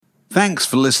Thanks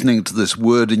for listening to this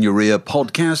Word in Your Ear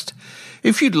podcast.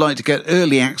 If you'd like to get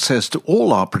early access to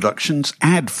all our productions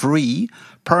ad-free,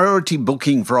 priority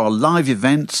booking for our live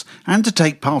events, and to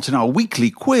take part in our weekly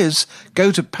quiz,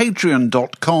 go to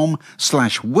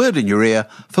patreon.com/wordinyourear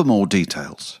for more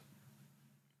details.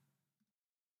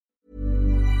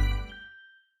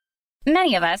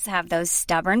 Many of us have those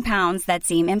stubborn pounds that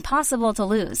seem impossible to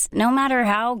lose, no matter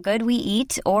how good we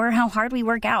eat or how hard we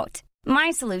work out.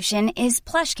 My solution is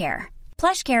PlushCare.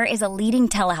 PlushCare is a leading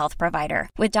telehealth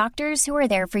provider with doctors who are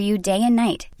there for you day and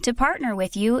night to partner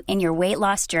with you in your weight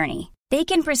loss journey. They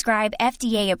can prescribe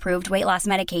FDA-approved weight loss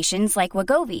medications like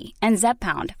Wegovy and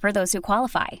Zepbound for those who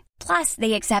qualify. Plus,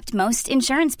 they accept most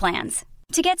insurance plans.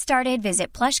 To get started,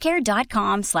 visit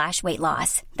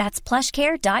plushcare.com/weightloss. That's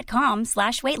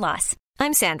plushcare.com/weightloss.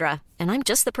 I'm Sandra, and I'm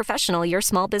just the professional your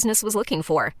small business was looking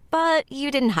for. But you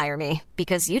didn't hire me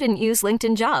because you didn't use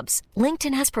LinkedIn Jobs.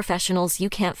 LinkedIn has professionals you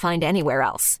can't find anywhere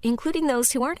else, including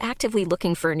those who aren't actively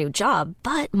looking for a new job,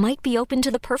 but might be open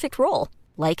to the perfect role,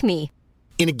 like me.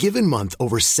 In a given month,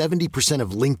 over 70%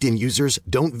 of LinkedIn users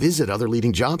don't visit other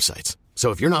leading job sites. So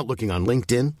if you're not looking on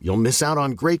LinkedIn, you'll miss out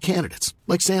on great candidates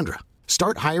like Sandra.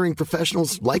 Start hiring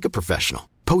professionals like a professional.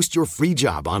 Post your free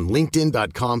job on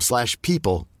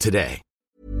linkedin.com/people today.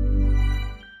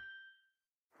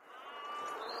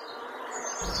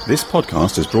 This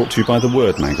podcast is brought to you by The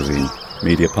Word magazine,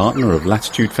 media partner of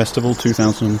Latitude Festival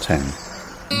 2010.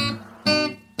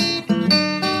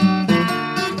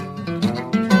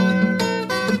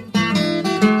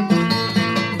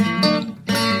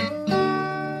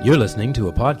 You're listening to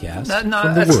a podcast from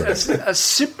The Word. A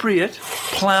Cypriot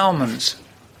ploughman's,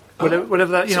 whatever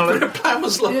that, Cypriot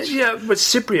ploughman's lunch. Yeah, but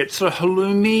Cypriot, sort of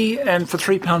halloumi, and for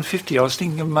 £3.50. I was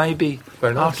thinking of maybe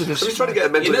after this. I was trying to get a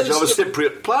mental image of a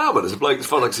Cypriot ploughman as a bloke that's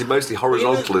fine, like he's mostly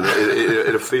horizontal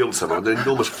in a field somewhere with an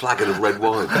enormous flagon of red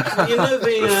wine. You know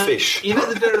the fish. You know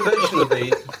the derivation of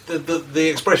the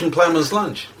expression ploughman's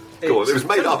lunch. Go on, it was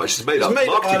made up. It's just made up. It was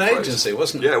made up by an phrase. agency,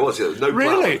 wasn't it? Yeah, it was. Yeah, no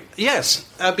Really? plough. Yes,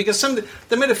 because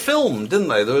they made a film, didn't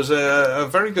they? There was a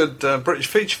very good British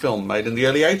feature film made in the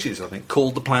early 80s, I think,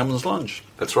 called The Ploughman's Lunch.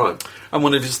 That's right. And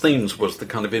one of his themes was the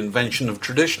kind of invention of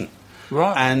tradition.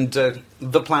 Right. And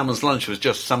The Ploughman's Lunch was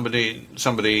just somebody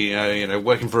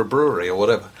working for a brewery or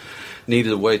whatever,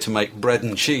 needed a way to make bread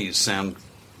and cheese sound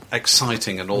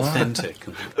exciting and authentic.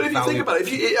 But if you think about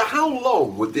it, how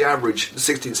long would the average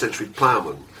 16th century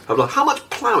ploughman have done? How much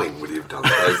ploughing would he have done?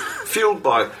 Fueled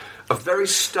by a very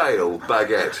stale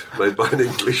baguette made by an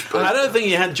English baker. I don't think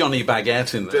you had Johnny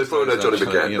Baguette in there. There's probably no Johnny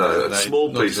Baguette, no. A small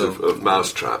piece of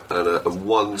mousetrap and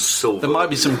one silver. There might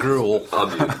be some gruel.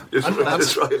 Onion.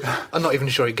 That's right. I'm not even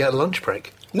sure he'd get a lunch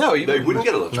break. No, he wouldn't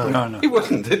get a lunch break. No. He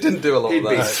wouldn't. It didn't do a lot He'd of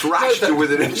be that. thrashed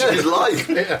within an inch of his life.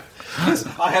 Yeah.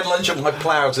 I had lunch on my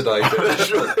plough today.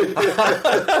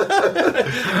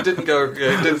 Didn't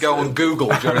go on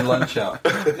Google during lunch hour.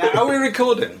 Now, are we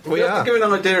recording? We have to give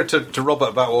an idea to Robert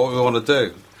about what we want to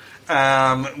do.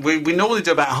 We normally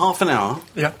do about half an hour.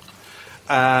 Yeah.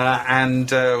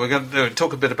 And we're going to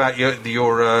talk a bit about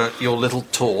your little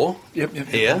tour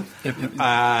here,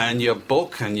 and your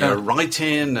book and your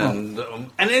writing and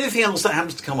anything else that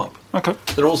happens to come up. Okay.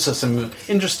 There are also some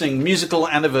interesting musical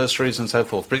anniversaries and so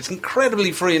forth, but it's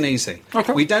incredibly free and easy.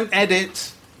 Okay. We don't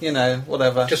edit,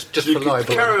 whatever. Just You for could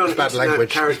libel carry on and bad eating that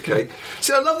language. carrot cake.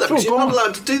 See, I love that because you're not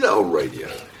allowed to do that on radio.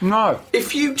 No.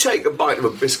 If you take a bite of a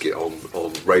biscuit on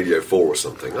Radio 4 or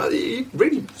something, they'd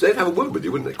have a word with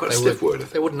you, wouldn't they? Quite a stiff word.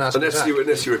 They wouldn't ask unless me back.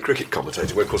 unless you're a cricket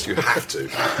commentator, where of course you have to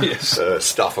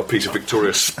stuff a piece of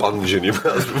Victoria sponge in your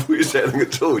mouth before you say anything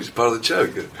at all, which is part of the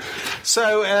joke.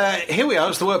 So here we are,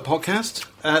 it's the Work Podcast.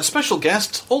 Special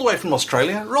guest, all the way from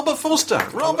Australia, Robert Forster.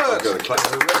 Robert! I'm going to clap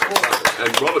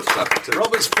and Robert's clapping too.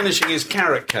 Robert's finishing his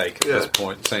carrot cake at this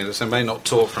point, so may not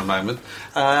talk for a moment.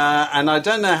 And I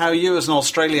don't know how you, as an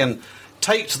Australian,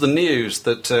 take to the news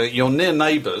that your near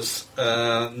neighbours,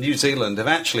 New Zealand, have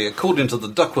actually, according to the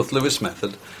Duckworth-Lewis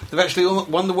method, they've actually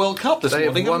won the World Cup this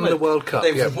morning. They've won the World Cup.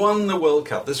 They've won the World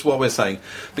Cup. This is what we're saying,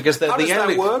 because they're How the does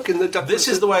only. that work in the Duckworth? This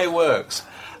is the way it works.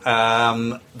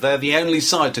 They're the only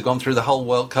side to have gone through the whole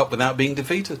World Cup without being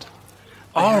defeated.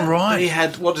 Oh, right. They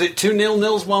had, 2-0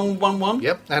 nils, 1-1-1?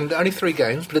 Yep, and only 3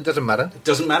 games, but it doesn't matter. It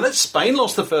doesn't matter. Spain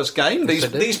lost the first game.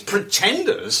 These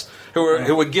pretenders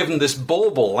who were given this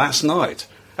bauble last night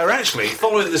are actually,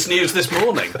 following this news this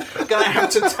morning, going to have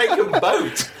to take a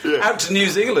boat out to New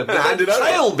Zealand with a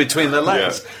trail between their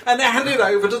legs and hand it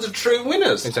over to the true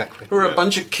winners. Exactly. Who are a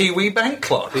bunch of Kiwi bank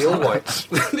clerks. The All Whites.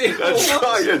 That's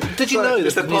right. Did you know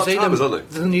that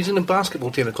the New Zealand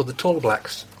basketball team are called the Tall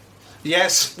Blacks?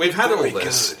 Yes, we've had all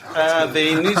this.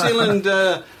 The New Zealand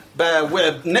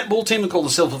netball team are called the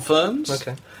Silver Ferns.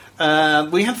 Okay.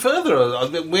 We had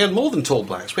we had more than Tall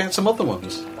Blacks. We had some other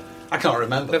ones. I can't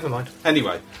remember. Never mind.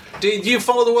 Anyway, did you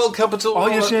follow the World Cup at all? Oh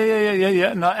yes,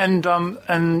 yeah. No,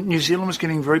 and New Zealand was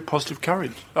getting very positive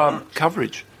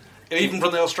coverage. Even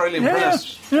from the Australian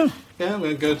press. Yeah,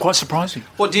 we're good. Quite surprising.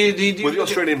 What do you With the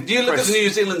Australian do you look press- at the New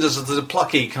Zealanders as the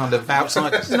plucky kind of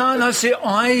outsiders? No. See,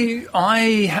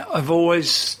 I have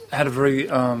always had a very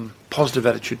positive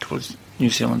attitude towards New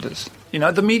Zealanders. You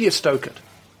know, the media stoke it.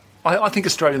 I think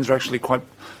Australians are actually quite,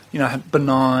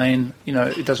 benign. You know,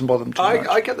 it doesn't bother them too much.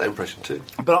 I get that impression too.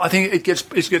 But I think it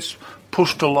gets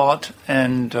pushed a lot,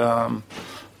 and but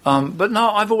no,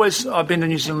 I've been to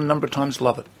New Zealand a number of times.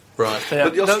 Love it. Right. Yeah,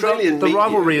 But the Australian the media-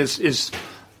 rivalry is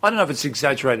I don't know if it's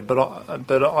exaggerated, but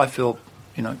I feel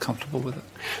comfortable with it.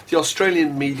 The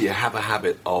Australian media have a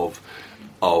habit of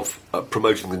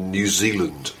promoting the New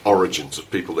Zealand origins of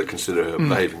people they consider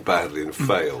behaving badly and have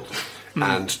failed,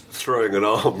 and throwing an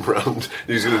arm around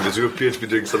New Zealanders who appear to be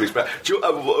doing something special.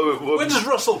 Where does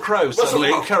Russell Crowe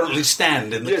currently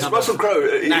stand in the Yes, kind Russell of Crowe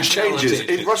nationality? changes.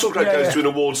 If Russell Crowe goes to an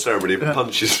award ceremony and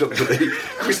punches somebody,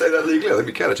 can we say that legally? I think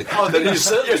we can actually. Oh, then yes,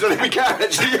 I think we can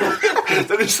actually.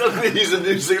 Then suddenly he's a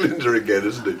New Zealander again,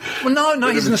 isn't he? Well, no,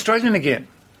 he's an Australian again.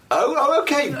 Oh,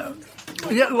 okay.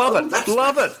 Yeah, love it.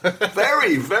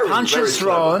 Very, very, Punches very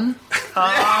clever. thrown,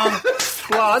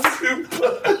 blood.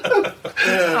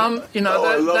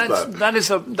 I love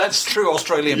that. That's true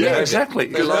Australian Yeah, media. Exactly.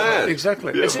 Good man.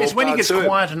 Exactly. Yeah, It's when he more gets power to him.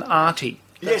 quiet and arty.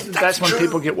 Yes, that's when true.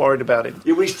 people get worried about him.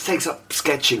 Yeah, when he takes up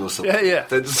sketching or something. Yeah.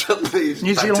 Then suddenly he's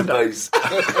New back to Zealander. base.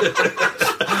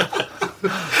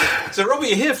 So, Robbie,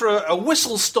 you're here for a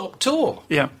whistle-stop tour.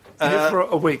 Yeah. Here for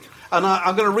a week. And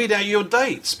I'm going to read out your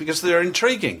dates because they're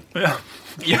intriguing. Yeah.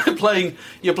 You're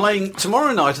playing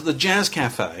tomorrow night at the Jazz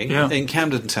Cafe in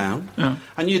Camden Town. Yeah.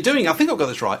 And you're doing, I think I've got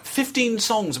this right, 15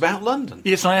 songs about London.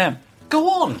 Yes, I am. Go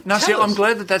on. Now, see, tell us. I'm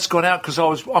glad that's got out because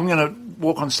I'm going to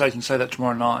walk on stage and say that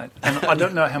tomorrow night. And I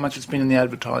don't know how much it's been in the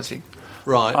advertising.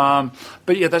 Right.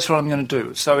 But yeah, that's what I'm going to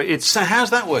do. So how's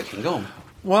that working? Go on.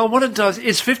 Well, what it does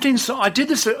is 15 songs. I did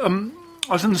this, I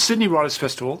was in the Sydney Writers'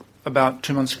 Festival about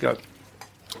 2 months ago.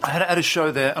 I had a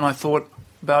show there and I thought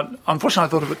unfortunately I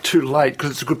thought of it too late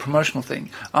because it's a good promotional thing.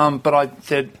 But I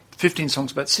said 15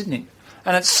 songs about Sydney.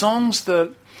 And it's songs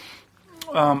that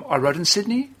I wrote in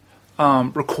Sydney,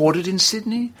 recorded in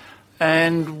Sydney,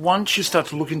 and once you start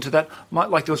to look into that,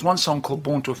 like there was one song called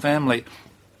Born to a Family.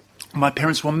 My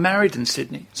parents were married in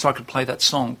Sydney, so I could play that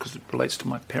song because it relates to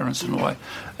my parents in a way.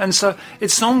 And so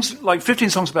it's songs, like 15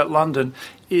 songs about London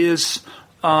is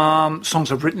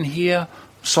songs I've written here,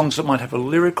 songs that might have a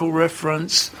lyrical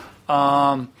reference.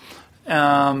 So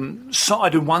I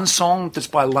do one song that's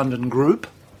by a London group.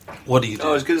 What do you do?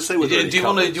 I was going to say, do you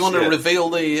want to reveal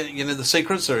the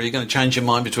secrets, or are you going to change your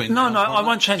mind between? No, I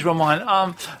won't change my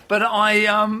mind. But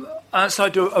so I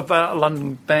do about a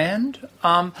London band,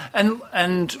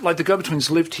 and like the Go-Betweens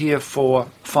lived here for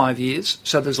 5 years,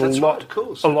 so there's a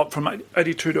lot from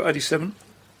 82 to 87,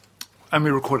 and we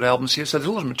recorded albums here, so there's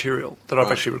a lot of material that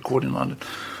I've actually recorded in London.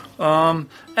 And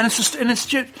it's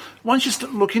just once you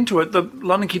look into it, the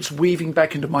London keeps weaving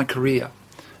back into my career.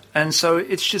 And so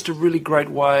it's just a really great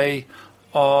way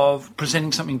of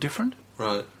presenting something different.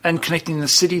 Right. And connecting the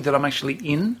city that I'm actually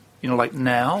in, like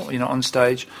now, on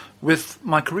stage, with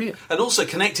my career. And also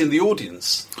connecting the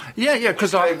audience. Yeah,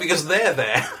 because they're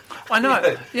there. I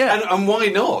know, yeah. And why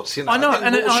not? I know. I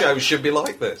think more shows should be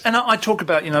like this. And I talk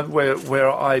about,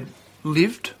 where I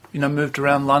lived, moved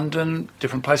around London,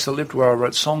 different places I lived, where I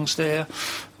wrote songs there.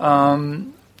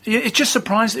 It just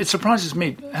surprises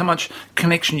me how much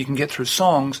connection you can get through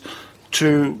songs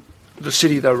to the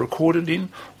city they're recorded in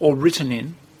or written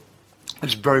in.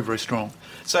 It's very, very strong.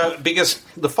 So, because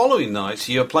the following night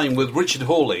you're playing with Richard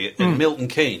Hawley in Milton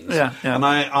Keynes, and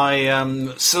I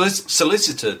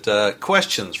solicited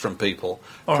questions from people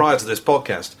prior to this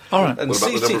podcast. All right. And what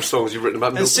about the number of songs you've written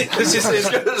about Milton? This is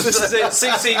it.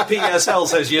 CCPSL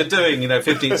says you're doing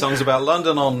 15 songs about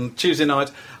London on Tuesday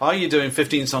night. Are you doing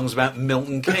 15 songs about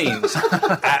Milton Keynes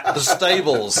at the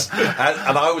Stables?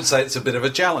 And I would say it's a bit of a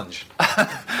challenge.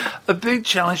 A big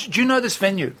challenge. Do you know this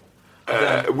venue?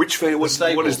 Which venue? What is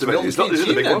the venue? Is it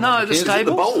the big one? No, the Stables.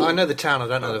 The Bowl? I know the town. I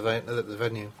don't know the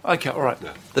venue. Okay, all right.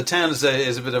 Yeah. The town is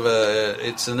a bit of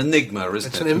it's an enigma,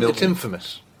 isn't it? It's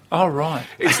infamous. Oh, right.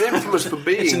 It's infamous for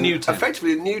being It's a new town.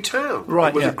 effectively a new town. Right,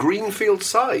 It was yeah. a greenfield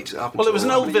site. Well, it was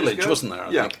an old village, wasn't there?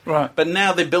 I think? Right. But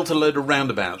now they built a load of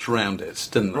roundabouts around it,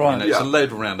 didn't they? Right. It's a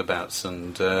load of roundabouts,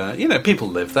 and people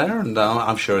live there, and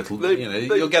I'm sure it'll.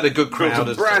 You'll get a good crowd.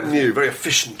 Built a brand new, very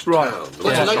efficient Right. town.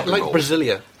 Like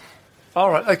Brasilia. All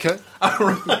right, okay.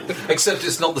 Except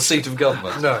it's not the seat of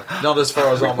government. No. Not as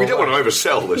far as I'm We don't aware. want to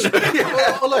oversell this.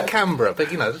 Well, like Canberra,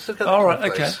 but it's a All right,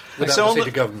 place okay. without So the on seat the-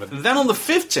 of government. Then on the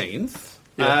 15th,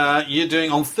 you're doing,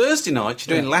 on Thursday night,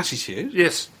 you're doing Latitude.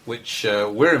 Yes. Which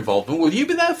we're involved in. Will you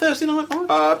be there Thursday night,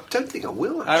 Mark? Don't think I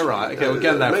will. Actually. Oh, right, okay, we're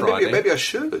going there maybe, Friday. Maybe I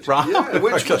should. Right. Yeah.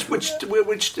 Where are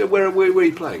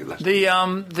you playing?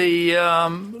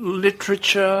 The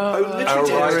literature.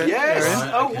 Literature. right. Yes.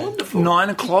 Right, Oh, okay. wonderful.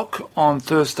 9:00 on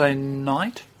Thursday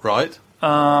night. Right.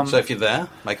 So if you're there,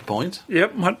 make a point.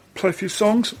 Yep, might play a few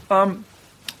songs. I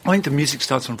think the music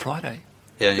starts on Friday.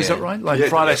 Yeah, Is yeah. that right? Like Yeah,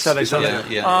 Friday, yes, Saturday, it does.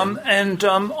 Sunday. Yeah. And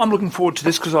I'm looking forward to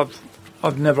this because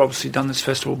I've never obviously done this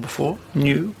festival before,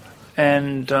 new,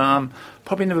 and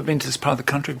probably never been to this part of the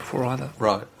country before either.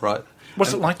 Right.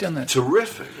 What's it like down there?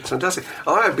 Terrific. It's fantastic.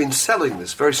 I have been selling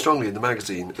this very strongly in the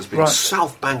magazine as being Right.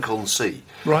 South Bank on Sea.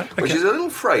 Right, Which okay. is a little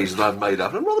phrase that I've made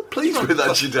up. And I'm rather pleased with that,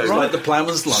 actually, Dave. Like the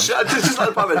ploughman's lunch. Just like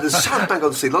the ploughman. The South Bank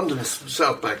on Sea, London's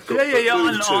South Bank. Yeah,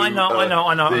 I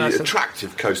know. The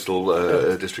attractive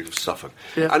coastal district of Suffolk.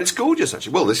 Yeah. And it's gorgeous,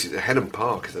 actually. Well, this is Henham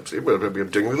Park. We're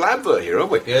doing a little advert here,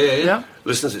 aren't we? Yeah.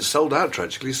 Listeners, it's sold out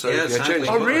tragically. So Yeah, sadly.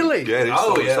 Oh, really? Yeah, it's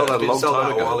Oh, sold, yeah, sold out it's a long sold out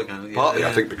time a ago. while ago, yeah, Partly, I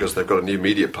yeah. think, because they've got a new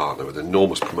media partner with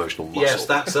enormous promotional muscle. Yes,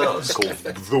 that's us. Called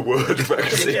The Word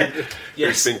magazine.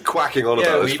 Yes. It's been quacking on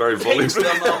about this very picked volubly.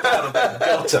 them up out of that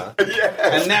gutter.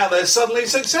 And now they're suddenly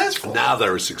successful. Now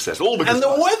they're a success. All because And the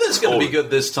of us. weather's going All to be of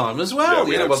good this time as well. Yeah,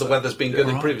 we hope well, so. the weather's been good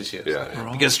in previous years. Yeah.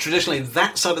 Because traditionally,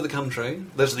 that side of the country,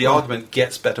 there's the argument,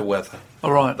 gets better weather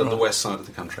All right. than the west side of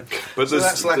the country. But So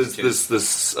there's that's Latitude.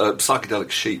 psychedelic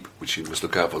sheep, which you must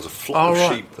look out for. There's a flock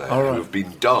of sheep there who have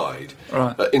been dyed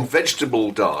in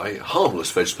vegetable dye, harmless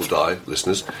vegetable dye,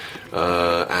 listeners,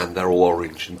 and they're all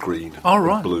orange and green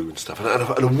and blue and stuff.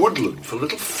 And a woodland for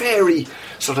little fairy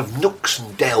sort of nooks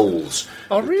and dells.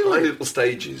 Oh, really? Tiny little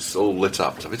stages all lit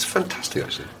up. and stuff. It's fantastic,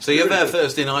 actually. So you're there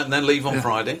Thursday night and then leave on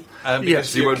Friday.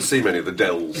 Yes. You won't see many of the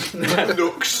dells,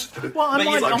 nooks. Well,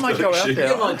 I might go out there.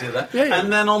 You might do that. Yeah.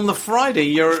 And then on the Friday,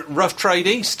 you're at Rough Trade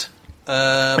East.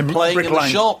 Playing Brick in the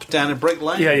Lane. shop down in Brick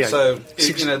Lane. Yeah. So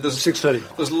Six- there's 6:30.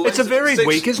 there's It's a varied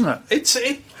week, isn't it? I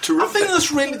think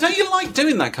that's really. Don't you like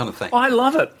doing that kind of thing? I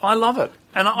love it.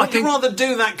 And I Would you think rather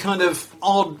do that kind of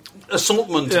odd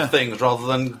assortment of things rather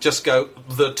than just go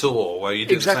the tour where you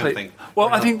do the same thing? Well,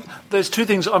 I think there's two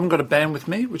things. I haven't got a band with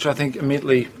me, which I think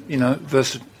immediately,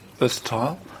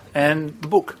 versatile, and the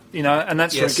book, and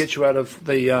that's what gets you out of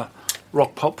the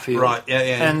rock pop field. Right,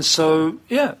 yeah. And so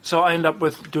I end up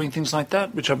with doing things like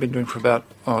that, which I've been doing for about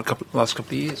last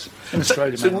couple of years in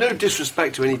Australia. So mainly. no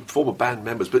disrespect to any former band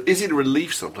members, but is it a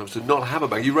relief sometimes to not have a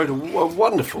band? You wrote a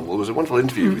wonderful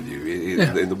interview with you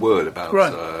in The Word about...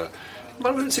 Right.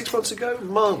 Might have been 6 months ago.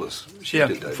 Marvellous.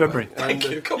 February. Thank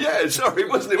you. Yeah, sorry,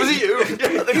 wasn't it? Was it you?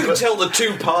 Yeah, You can tell the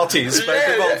two parties spoke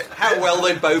about how well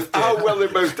they both did. How well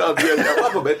they've both done. Yeah, I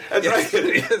love them, mate. Yes.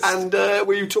 And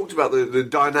where you talked about the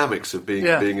dynamics of being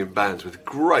in bands with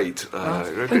great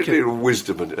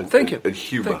wisdom and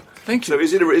humour. Thank you. So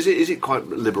is it quite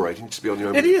liberating to be on your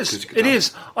own? It is. It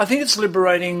is. I think it's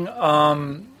liberating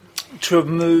to have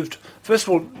moved, first of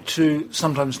all, to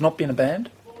sometimes not be in a band,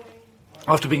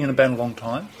 after being in a band a long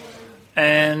time,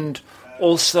 and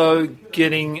also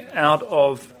getting out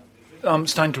of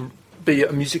starting to be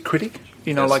a music critic.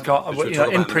 In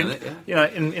print.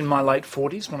 In my late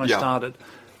 40s when I started,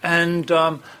 and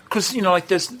because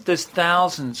there's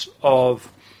thousands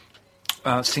of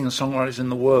singer-songwriters in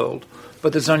the world,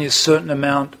 but there's only a certain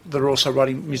amount that are also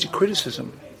writing music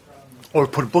criticism, or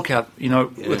put a book out,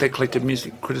 with their collective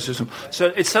music criticism. So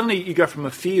it's suddenly you go from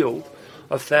a field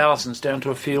of thousands down to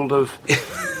a field of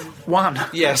one.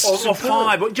 Yes. Or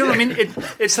five. Do you know what I mean?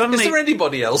 It's suddenly... Is there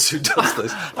anybody else who does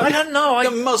this? I don't know.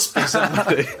 There must be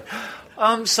somebody.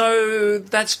 So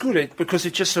that's good because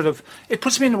it just it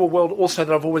puts me into a world also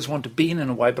that I've always wanted to be in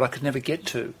a way, but I could never get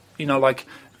to.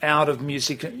 Out of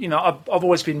music. I've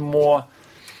always been more...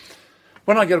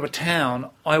 When I go to a town,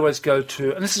 I always go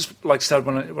to... And this is started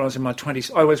when I was in my 20s.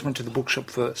 I always went to the bookshop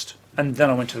first, and then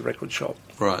I went to the record shop.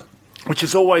 Right. Which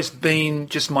has always been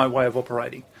just my way of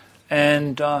operating.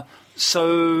 And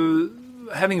so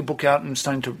having a book out and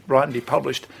starting to write and be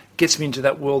published gets me into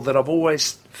that world that I've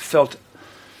always felt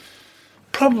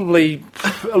probably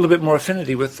a little bit more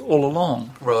affinity with all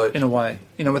along, right? In a way,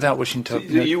 without wishing to.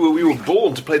 You were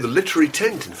born to play the literary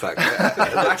tent, in fact,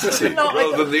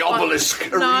 rather than the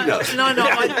obelisk arena. No.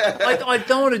 I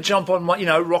don't want to jump on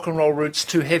my rock and roll roots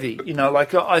too heavy.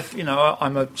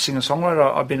 I'm a singer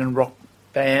songwriter. I've been in rock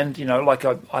band.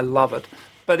 I love it,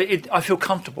 but I feel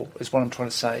comfortable is what I'm trying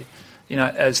to say.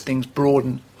 As things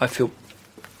broaden, I feel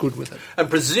good with it. And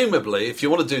presumably, if you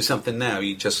want to do something now,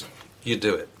 you just you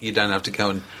do it. You don't have to go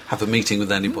and have a meeting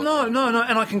with anybody. No.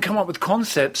 And I can come up with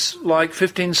concepts like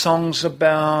 15 songs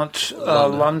about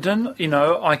London. You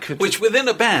know, I could... Which within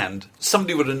a band,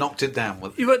 somebody would have knocked it down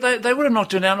with. They would have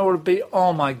knocked it down, or it would be,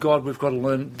 oh my God, we've got to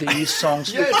learn these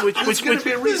songs. Which going to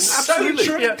be a reason. Absolutely.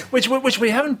 So true. Yeah, which we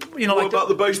haven't, you know... What about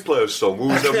the bass player's song?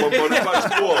 Am I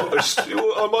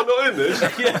not in this?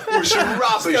 With some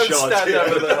rubbish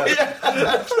idea.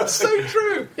 That's so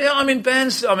true. Yeah, I mean,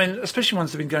 bands, especially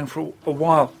ones that have been going for a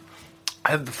while,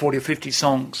 have the 40 or 50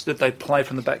 songs that they play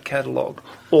from the back catalogue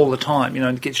all the time, you know,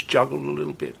 and it gets juggled a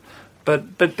little bit.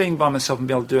 But being by myself and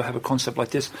being able to have a concept like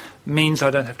this means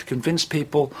I don't have to convince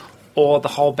people, or the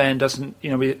whole band doesn't, you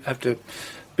know, we have to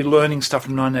be learning stuff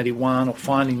from 1981 or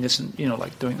finding this and, you know,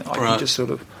 like doing that. I can just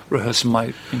sort of rehearse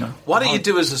my, you know. Why don't you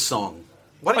do as a song?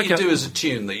 Why don't you do as a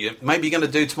tune that you're maybe going to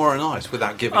do tomorrow night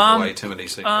without giving away too many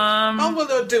secrets?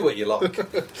 Do what you like.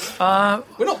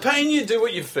 We're not paying you, do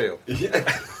what you feel.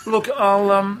 Yeah. Look,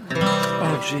 I'll,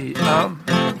 okay.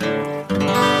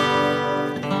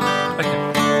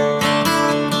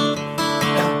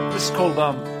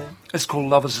 It's called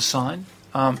Love Is a Sign.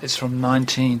 It's from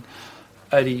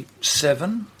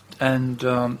 1987, and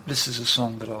this is a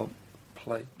song that I'll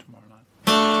play tomorrow night.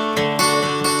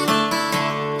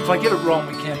 If I get it wrong,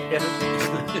 we can't edit.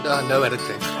 No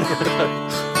editing.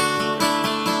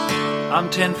 I'm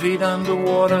 10 feet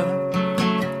underwater,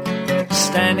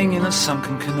 standing in a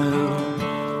sunken canoe,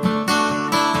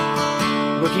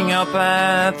 looking up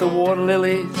at the water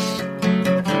lilies,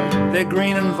 they're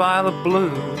green and violet blue,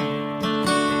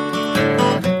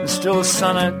 and still the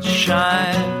sun it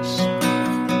shines,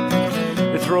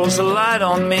 it throws a light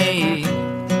on me,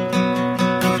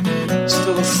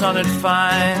 still the sun it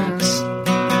finds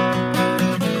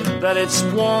that it's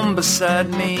warm beside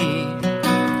me,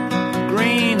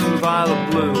 green and violet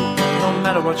blue. No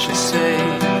matter what you say,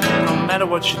 no matter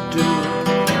what you do,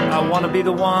 I want to be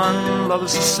the one. Love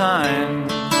is a sign.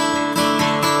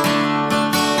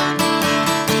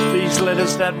 These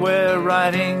letters that we're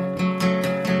writing,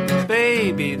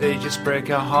 baby, they just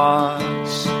break our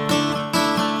hearts.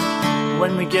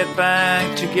 When we get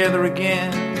back together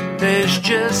again, there's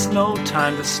just no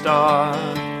time to start,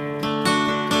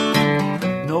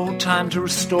 no time to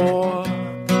restore.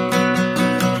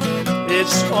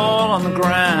 It's all on the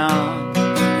ground.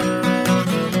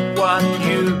 What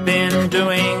you've been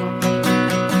doing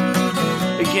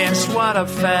against what I've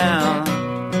found.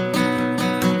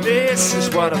 This is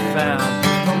what I found.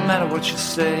 No matter what you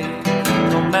say,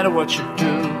 no matter what you do,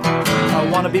 I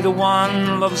want to be the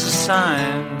one. Love's a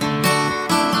sign.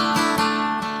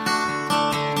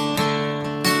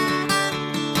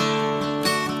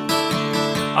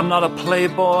 I'm not a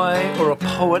playboy or a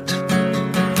poet.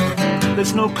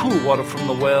 There's no cool water from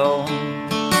the well.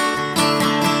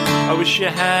 I wish you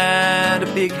had a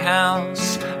big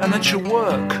house and that your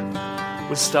work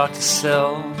would start to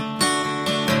sell.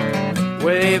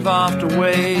 Wave after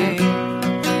wave,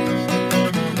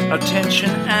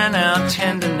 attention and our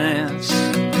tenderness.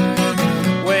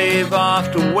 Wave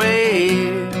after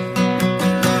wave,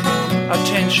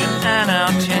 attention and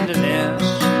our tenderness.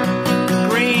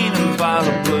 Green and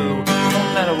violet blue. No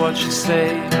matter what you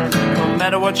say, no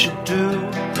matter what you do,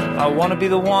 I want to be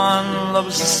the one. Love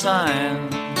is a sign.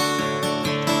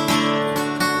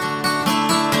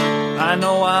 I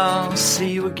know I'll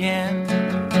see you again.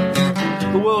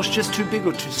 The world's just too big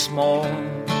or too small,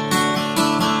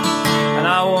 and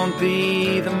I won't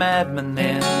be the madman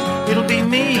then. It'll be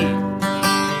me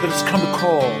that has come to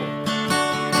call.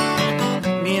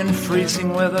 Me in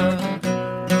freezing weather,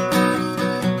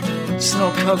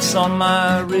 snow cuffs on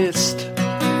my wrist.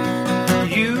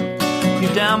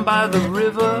 You're down by the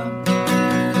river,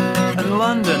 and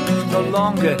London no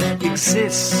longer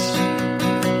exists.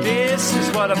 This is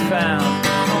what I found.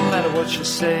 No matter what you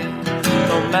say,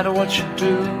 no matter what you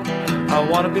do, I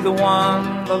want to be the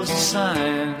one. Love's a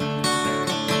sign.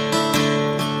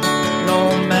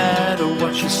 No matter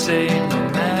what you say, no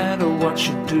matter what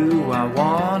you do, I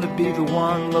want to be the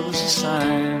one. Love is a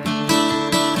sign.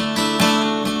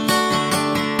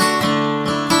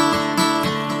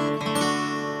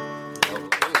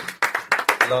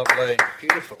 Lovely.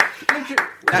 Beautiful. Thank you.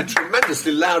 A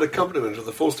tremendously loud accompaniment of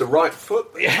the Forster right foot.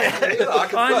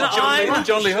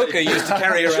 John Lee Hooker used to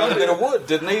carry around a bit of wood,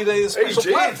 didn't he? The special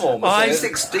platform.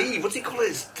 Steve, what's he call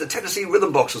it? The Tennessee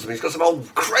Rhythm Box or something. He's got some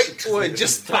old crate. Well, it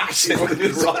just thrashed it with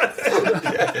his right foot.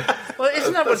 Well,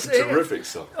 isn't that That's a terrific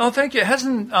song. Oh, thank you.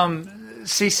 Hasn't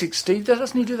C6D,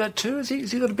 doesn't he do that too? Has he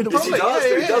got a bit of... Yes, he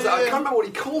does. I can't remember what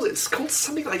he calls it. It's called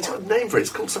something like... He's got a name for it. It's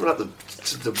called something like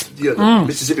the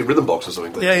Mississippi Rhythm Box or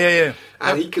something. Yeah.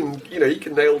 And he can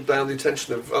nail down the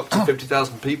attention of up to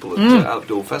 50,000 people at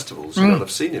outdoor festivals. And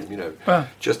I've seen him,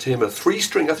 just him, a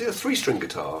three-string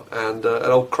guitar and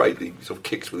an old crate that he sort of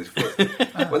kicks with his foot.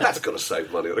 Well, that's got to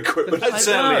save money on equipment. It's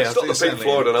not the Pink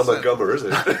Floyd and Gummer, is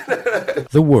it?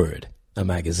 The Word, a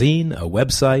magazine, a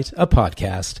website, a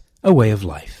podcast, a way of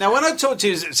life. Now, when I talked to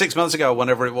you 6 months ago,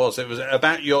 whenever it was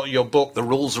about your book, The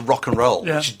Rules of Rock and Roll,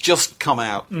 which had just come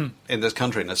out in this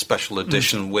country in a special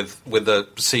edition with a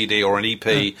CD or an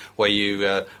EP where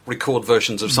you record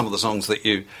versions of some of the songs that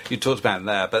you talked about in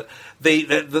there. But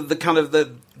the kind of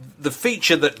the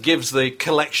feature that gives the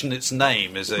collection its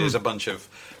name is a bunch of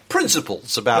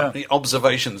principles about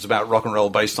observations about rock and roll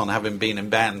based on having been in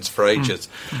bands for ages,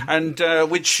 and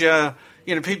which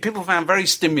people found very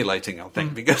stimulating. I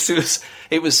think because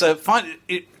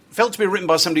it felt to be written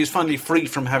by somebody who's finally free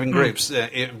from having groups,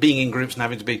 being in groups and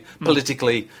having to be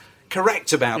politically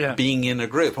correct about being in a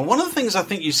group. And one of the things I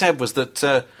think you said was that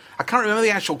I can't remember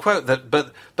the actual quote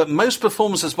but most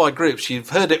performances by groups, you've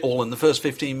heard it all in the first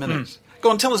 15 minutes. Go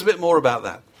on, tell us a bit more about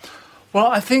that. Well,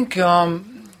 I think.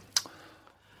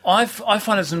 I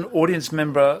find as an audience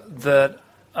member that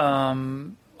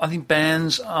I think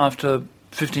bands after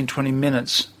 15, 20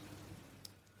 minutes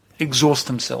exhaust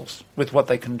themselves with what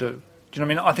they can do. Do you know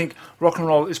what I mean? I think rock and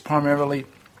roll is primarily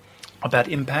about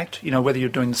impact, whether you're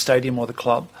doing the stadium or the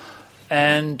club.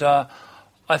 And I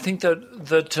think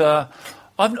that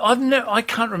I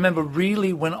can't remember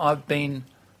really when I've been...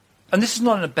 And this is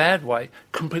not in a bad way,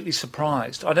 completely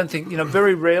surprised. I don't think,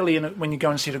 very rarely when you go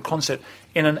and see a concert,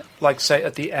 say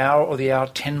at the hour or the hour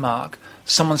 10 mark,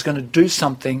 someone's going to do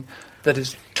something that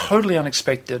is totally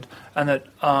unexpected and that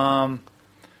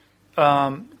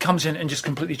comes in and just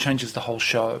completely changes the whole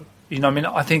show.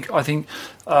 I think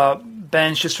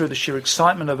bands, just through the sheer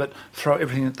excitement of it, throw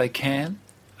everything that they can.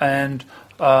 And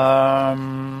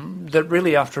that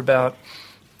really after about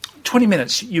 20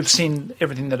 minutes, you've seen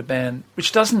everything that a band,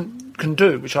 which can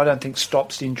do, which I don't think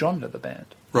stops the enjoyment of the band.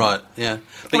 Right. Yeah.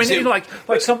 But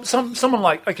someone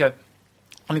like an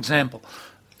example,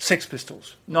 Sex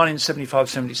Pistols,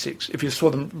 1975-76. If you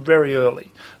saw them very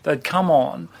early, they'd come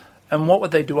on, and what would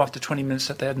they do after 20 minutes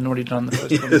that they hadn't already done the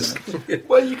first 20 minutes?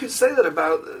 Well, you could say that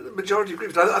about the majority of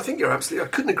groups. I think you're absolutely... I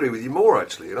couldn't agree with you more,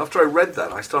 actually. And after I read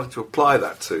that, I started to apply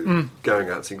that to going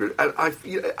out and seeing groups. And I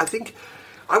think...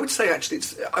 I would say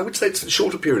it's a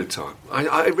shorter period of time.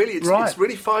 It's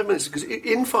really 5 minutes, because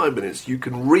in 5 minutes you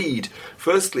can read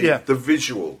firstly the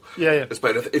visual.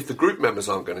 If the group members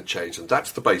aren't going to change, then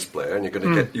that's the bass player, and you're going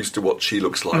to get used to what she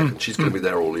looks like, and she's going to be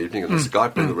there all evening. And there's a guy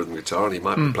playing the rhythm guitar, and he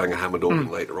might be playing a Hammond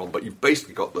organ later on. But you've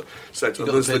basically got the sense. And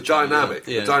there's the dynamic.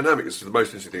 The dynamic is the most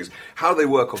interesting thing: is how they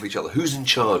work off each other. Who's in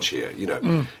charge here?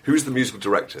 Who's the musical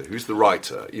director? Who's the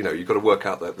writer? You've got to work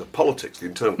out the politics, the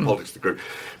internal politics of the group.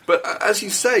 But as you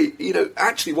say,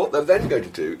 actually what they're then going to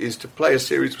do is to play a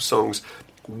series of songs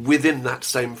within that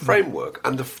same framework,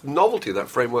 and the novelty of that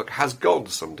framework has gone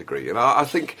to some degree. And I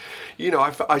think,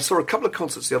 I saw a couple of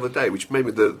concerts the other day, which made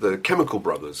me the Chemical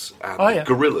Brothers and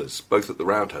Gorillaz, both at the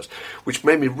Roundhouse, which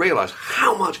made me realise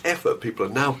how much effort people are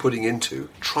now putting into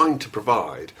trying to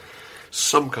provide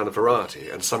some kind of variety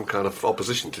and some kind of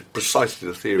opposition to precisely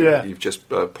the theory that you've just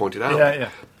pointed out.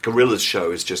 Gorillaz'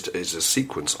 show is a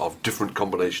sequence of different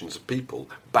combinations of people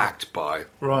backed by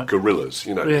gorillas,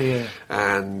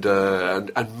 and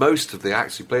most of the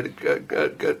acts who played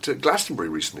at Glastonbury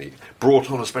recently brought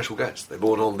on a special guest. They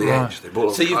brought on The Edge. They brought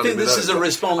on so you think this is a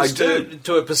response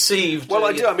to a perceived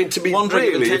I do. I mean, to be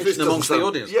wandering really, attention amongst the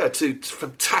audience. Yeah, it's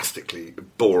fantastically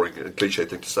boring and cliche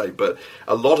thing to say, but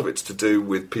a lot of it's to do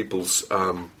with people's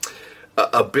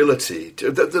ability,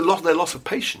 their loss of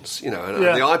patience, and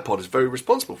the iPod is very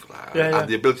responsible for that, and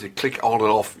the ability to click on and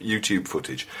off YouTube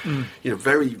footage.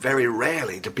 Very, very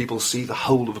rarely do people see the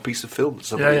whole of a piece of film that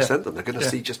somebody sent them. They're going to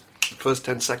see just the first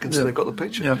 10 seconds and they've got the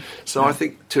picture. So I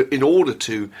think in order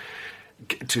to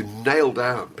nail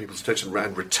down people's attention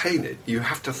and retain it, you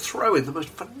have to throw in the most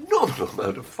phenomenal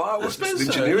amount of fireworks and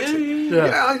ingenuity.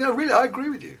 I agree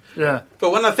with you. Yeah.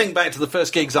 But when I think back to the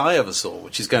first gigs I ever saw,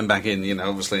 which is going back in,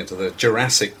 obviously into the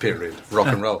Jurassic period of rock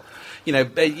and roll,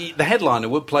 the headliner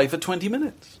would play for 20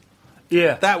 minutes.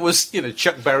 Yeah. That was,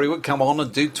 Chuck Berry would come on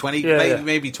and do 20,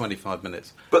 maybe 25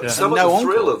 minutes. But some of the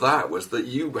thrill of that was that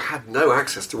you had no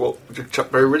access to what Chuck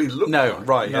Berry really looked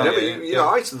like.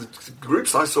 The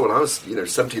groups I saw when I was,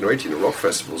 17 or 18 at rock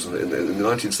festivals in the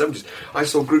 1970s, I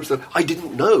saw groups that I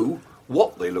didn't know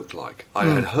what they looked like. I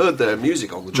had heard their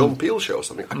music on the John Peel show or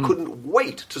something. I couldn't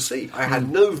wait to see. I had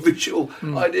no visual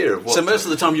idea of what... So most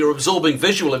of the time you're absorbing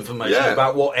visual information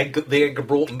about what the Edgar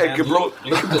Broughton band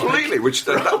completely, which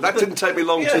that didn't take me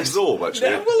long to absorb,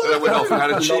 actually. Yeah, well, I went off and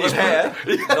had a lot of hair.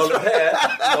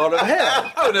 Lot of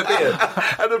hair. Oh, and a beard.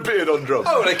 And a beard on drums.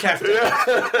 Oh, and a caftan.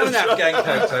 And an Afghan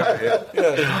coat over here.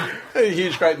 Yeah. A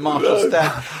huge, great martial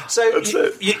staff. So That's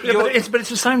it. But it's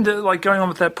the same, like going on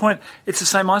with that point, it's the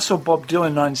same. I saw Bob Dylan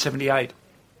in 1978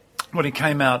 when he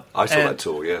came out. I saw that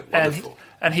tour, yeah. Wonderful.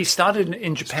 And he started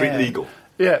in Japan. Street Legal.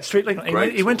 Yeah, Street Legal.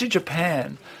 He went to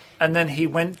Japan, and then he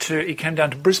came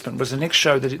down to Brisbane, was the next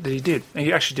show that he did. And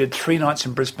he actually did 3 nights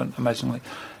in Brisbane, amazingly.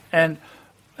 And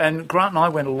Grant and I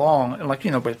went along, and like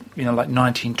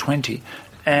 1920,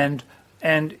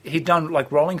 and he'd done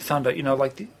like Rolling Thunder, I'm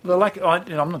not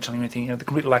telling you anything, the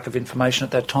complete lack of information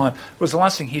at that time. It was the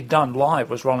last thing he'd done live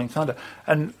was Rolling Thunder.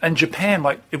 And Japan,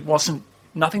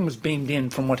 nothing was beamed in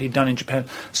from what he'd done in Japan.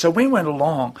 So we went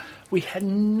along, we had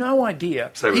no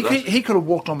idea. He could have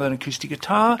walked on with an acoustic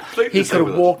guitar, he could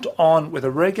have walked on with a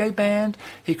reggae band,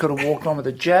 he could have walked on with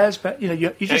a jazz band.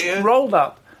 You just rolled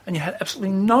up and you had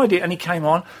absolutely no idea. And he came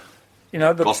on,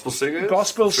 the gospel singers,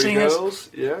 girls,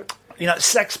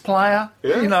 sax player, a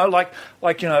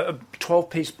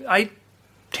 12-piece,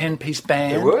 10-piece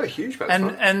band. They were huge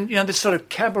bands. And this sort of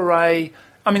cabaret,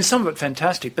 I mean, some of it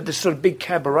fantastic, but this sort of big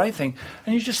cabaret thing,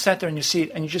 and you just sat there and you see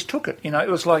it and you just took it. It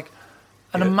was like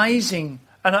an amazing,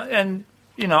 that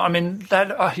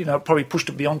probably pushed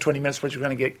it beyond 20 minutes, what you're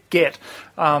going to get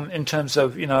in terms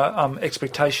of,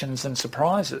 expectations and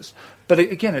surprises. But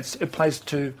again, it plays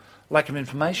to lack of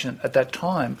information at that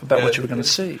time about what you were going to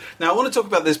see. Now, I want to talk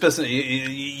about this business.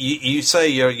 You say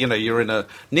you're in a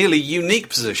nearly unique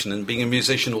position, and being a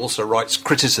musician also writes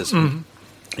criticism. Mm-hmm.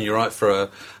 And you write for an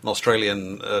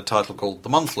Australian title called The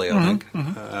Monthly, I think,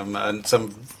 and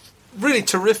some really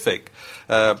terrific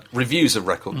reviews of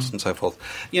records and so forth.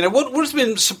 What has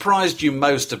been surprised you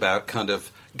most about kind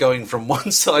of going from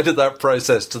one side of that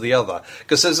process to the other?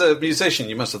 Because as a musician,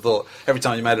 you must have thought every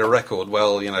time you made a record,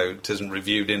 it isn't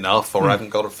reviewed enough, or I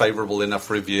haven't got a favourable enough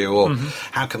review, or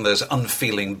how can those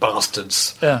unfeeling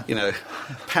bastards,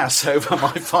 pass over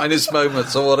my finest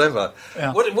moments, or whatever.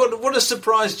 Yeah. What has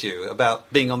surprised you about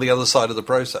being on the other side of the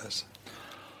process?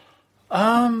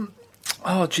 That's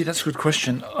a good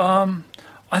question.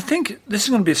 I think this is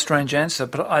going to be a strange answer,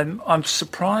 but I'm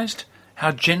surprised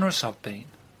how generous I've been.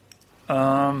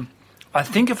 I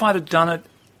think if I'd have done it,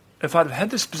 if I'd have had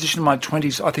this position in my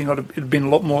 20s, I think it would have been a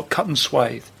lot more cut and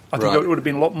swathe. I think it would have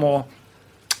been a lot more,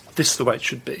 this is the way it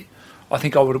should be. I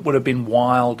think I would have been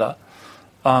wilder.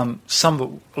 A lot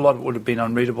of it would have been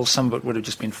unreadable. Some of it would have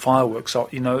just been fireworks.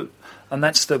 And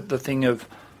that's the thing of,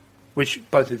 which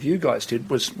both of you guys did,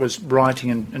 was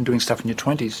writing and doing stuff in your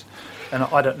 20s. And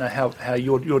I don't know how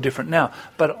you're different now.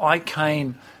 But I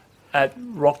came at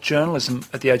rock journalism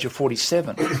at the age of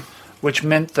 47. Which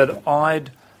meant that I'd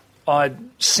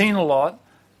seen a lot,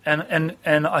 and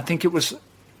I think it was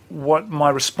what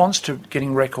my response to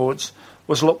getting records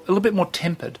was a little bit more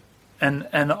tempered, and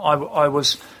I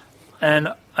was,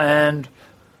 and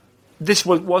this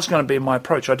was going to be my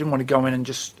approach. I didn't want to go in and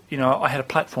just, I had a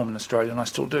platform in Australia, and I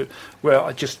still do, where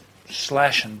I just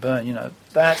slash and burn.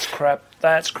 That's crap,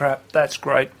 that's great.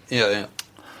 Yeah.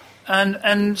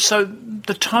 And so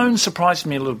the tone surprised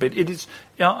me a little bit. It is,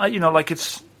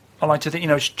 I like to think,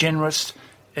 it's generous,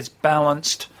 it's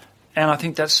balanced, and I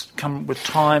think that's come with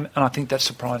time, and I think that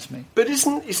surprised me. But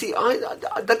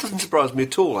that doesn't surprise me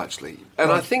at all, actually.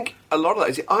 And I think a lot of that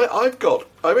is, I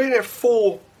have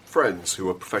 4 friends who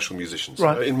are professional musicians.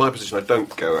 Right. In my position, I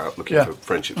don't go out looking for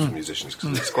friendships with musicians,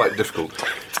 because it's quite difficult.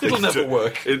 It'll never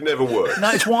work. It never works. No,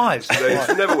 it's wise.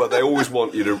 It never works. They always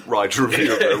want you to write a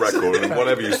review of their record, and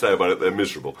whatever you say about it, they're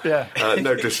miserable. Yeah.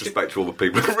 No disrespect to all the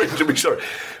people who've written to me, sorry.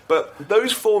 But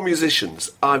those 4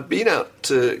 musicians, I've been out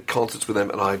to concerts with them,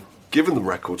 and I've given them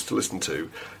records to listen to,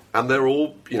 and they're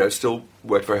all, still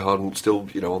work very hard and still,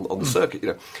 on the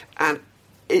circuit, And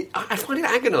I find it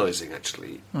agonising,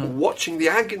 actually, watching the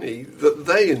agony that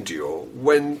they endure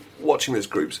when watching those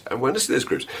groups and when listening to those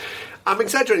groups. I'm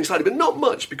exaggerating slightly, but not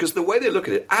much, because the way they look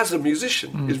at it as a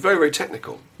musician is very, very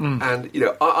technical. And,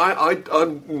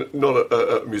 I'm not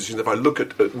a musician. If I look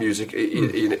at music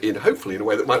in hopefully in a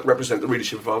way that might represent the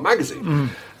readership of our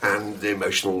magazine and the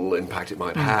emotional impact it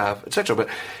might have, etc. But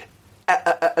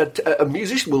a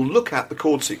musician will look at the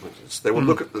chord sequences. They will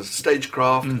look at the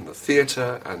stagecraft and the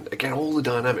theatre and, again, all the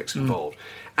dynamics involved.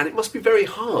 And it must be very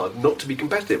hard not to be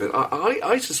competitive. And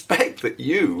I suspect that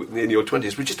you, in your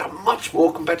 20s, were just a much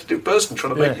more competitive person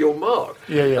trying to make your mark.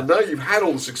 And now you've had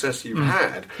all the success you've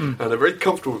had and a very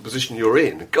comfortable position you're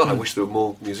in. God, I wish there were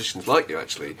more musicians like you,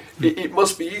 actually. It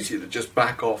must be easier to just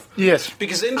back off. Yes.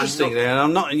 Because interestingly, and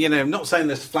I'm not saying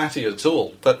this to flatter you at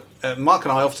all, but Mark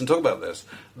and I often talk about this,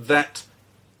 that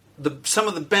some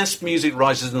of the best music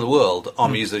writers in the world are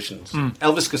musicians.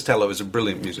 Elvis Costello is a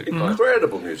brilliant music writer.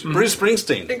 Incredible music. Bruce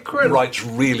Springsteen writes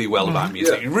really well about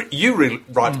music. You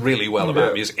write really well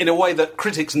about music in a way that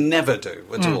critics never do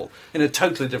at all, in a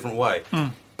totally different way.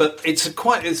 But it's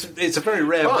a very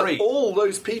rare breed. All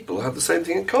those people have the same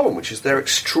thing in common, which is they're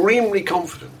extremely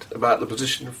confident about the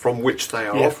position from which they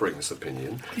are offering this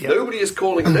opinion. Nobody is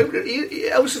calling.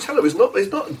 Elvis Costello is not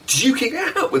duking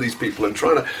out with these people and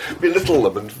trying to belittle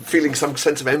them and feeling some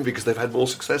sense of envy because they've had more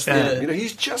success than him.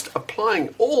 He's just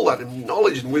applying all that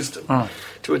knowledge and wisdom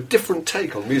to a different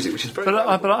take on music, which is very.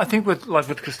 But I think with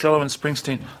Costello and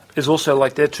Springsteen, is also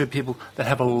like they're two people that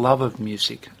have a love of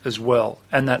music as well,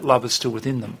 and that love is still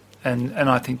within them. And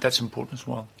I think that's important as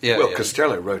well.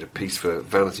 Costello wrote a piece for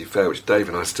Vanity Fair, which Dave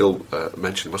and I still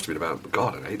mentioned. It must have been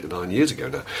about, 8 or 9 years ago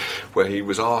now, where he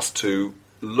was asked to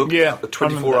look at the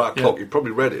 24-hour clock. You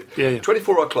probably read it.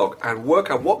 24-hour clock, and work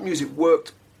out what music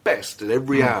worked best at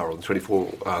every hour on the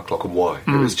 24-hour clock and why.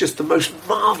 It was just the most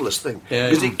marvellous thing,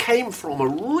 because it came from a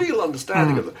real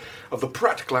understanding of the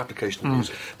practical application of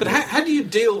music. But how do you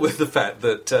deal with the fact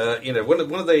that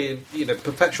one of the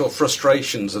perpetual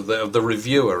frustrations of the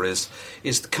reviewer is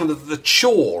kind of the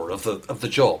chore of the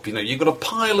job? You've got a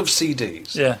pile of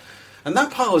CDs. And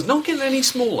that pile is not getting any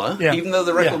smaller, even though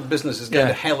the record business is going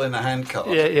to hell in a handcart.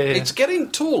 It's getting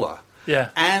taller.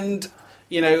 And,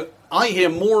 I hear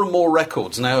more and more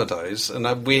records nowadays,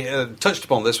 and we touched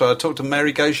upon this when I talked to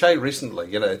Mary Gaucher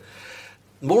recently,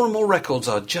 more and more records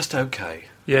are just okay.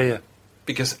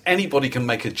 Because anybody can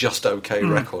make a just okay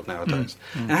record nowadays.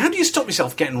 And how do you stop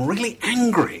yourself getting really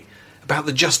angry about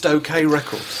the just okay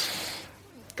records?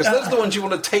 Because those are the ones you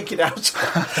want to take it out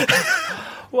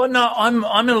of. Well, no,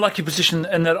 I'm in a lucky position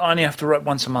in that I only have to write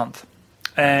once a month,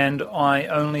 and I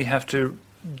only have to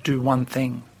do one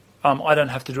thing. I don't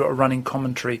have to do a running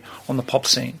commentary on the pop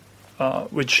scene,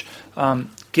 which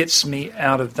gets me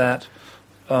out of that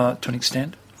to an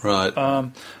extent. Right.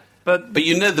 But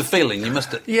you know the feeling. You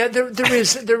must. Yeah,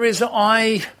 there is.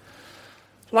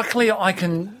 Luckily, I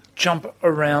can jump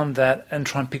around that and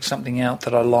try and pick something out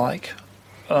that I like.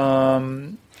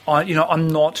 I'm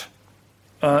not,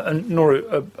 and nor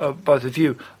both of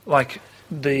you, like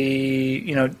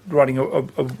writing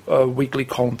a weekly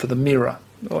column for the Mirror,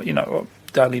 or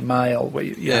Daily Mail, where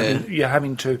you're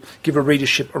having to give a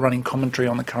readership a running commentary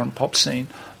on the current pop scene.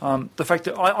 The fact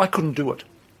that I couldn't do it.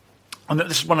 And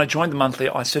this is when I joined the Monthly,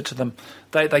 I said to them,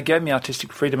 they gave me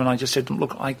artistic freedom, and I just said to them,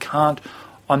 look,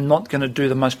 I'm not going to do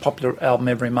the most popular album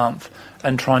every month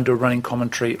and try and do a running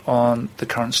commentary on the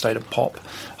current state of pop.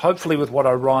 Hopefully with what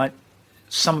I write,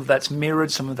 some of that's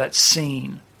mirrored, some of that's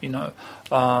seen, but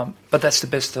that's the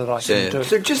best that I can do.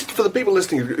 So just for the people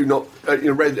listening who've not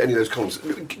read any of those columns,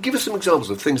 give us some examples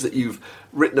of things that you've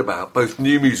written about, both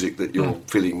new music that you're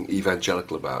feeling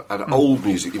evangelical about, and old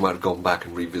music you might have gone back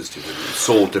and revisited and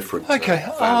saw different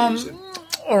values in.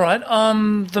 All right.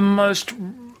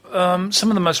 Some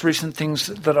of the most recent things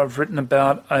that I've written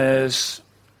about is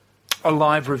a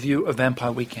live review of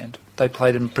Vampire Weekend. They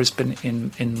played in Brisbane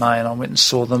in May, and I went and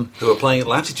saw them. They were playing at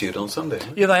Latitude on Sunday.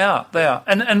 Huh? Yeah, they are.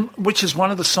 And which is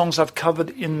one of the songs I've covered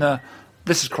in the...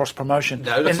 This is cross-promotion.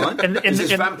 No, that's fine. This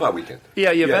is Vampire Weekend.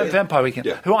 Vampire Weekend,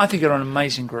 who I think are an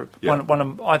amazing group.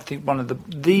 I think one of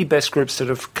the best groups that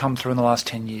have come through in the last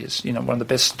 10 years. One of the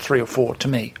best 3 or 4 to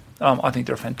me. I think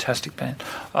they're a fantastic band.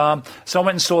 So I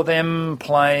went and saw them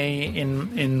play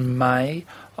in May.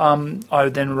 I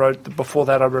then wrote, before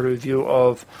that, I wrote a review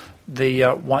of the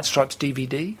White Stripes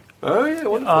DVD. Oh, yeah,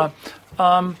 wonderful.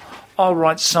 I'll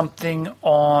write something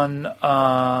on...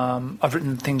 I've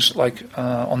written things like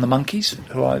on the Monkees,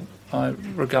 who I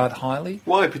regard highly.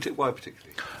 Why particularly?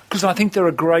 Because I think they're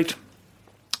a great...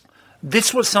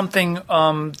 This was something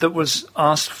that was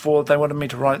asked for. They wanted me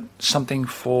to write something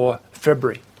for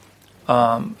February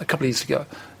a couple of years ago.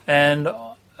 And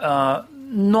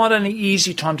not an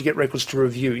easy time to get records to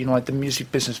review. Like the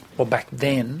music business, well, back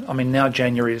then, I mean, now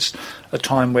January is a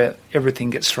time where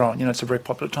everything gets thrown. It's a very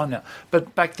popular time now.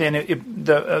 But back then,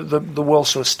 the world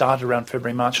sort of started around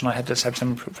February, March, and I had to have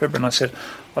something for February, and I said,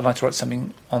 I'd like to write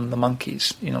something on the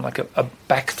Monkees, like a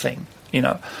back thing,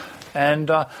 And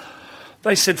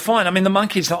they said, fine. I mean, the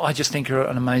Monkees, I just think, are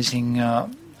an amazing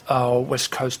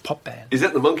West Coast pop band. Is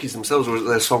that the Monkees themselves, or is it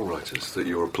their songwriters that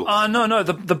you're applauding? No,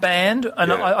 the band,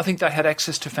 and I think they had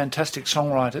access to fantastic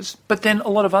songwriters. But then a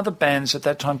lot of other bands at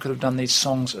that time could have done these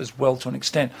songs as well to an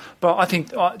extent. But I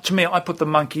think, to me, I put the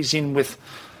Monkees in with,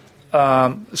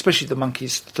 especially the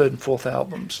Monkees' third and fourth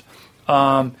albums,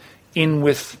 in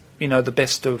with the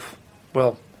best of,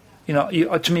 well,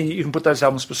 to me, you can put those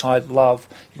albums beside Love.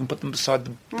 You can put them beside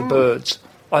the Byrds.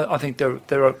 I think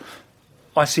there are.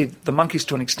 I see the Monkees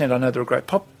to an extent. I know they're a great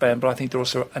pop band, but I think they're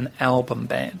also an album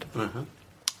band. Mm-hmm.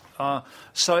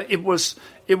 So it was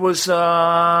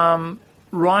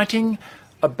writing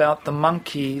about the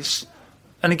Monkees,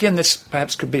 and again, this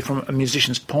perhaps could be from a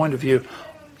musician's point of view.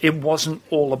 It wasn't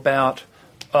all about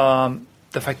the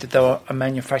fact that they were a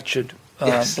manufactured.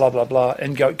 Blah blah blah,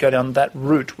 and go down that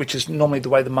route, which is normally the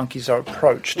way the Monkees are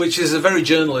approached. Which is a very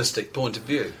journalistic point of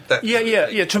view.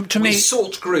 To me, we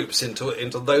sort groups into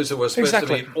those who are supposed to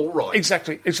be all right.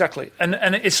 Exactly. And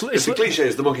it's the cliche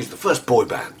is the Monkees, the first boy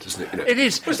band, isn't it? It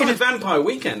is. It's like Vampire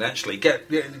Weekend actually get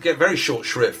very short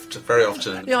shrift very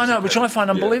often. Yeah, I know, which I find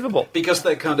unbelievable because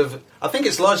they're kind of. I think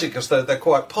it's largely because they're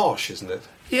quite posh, isn't it?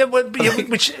 Yeah,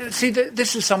 which see,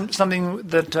 this is something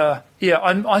that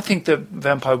I think the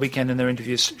Vampire Weekend in their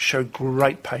interviews show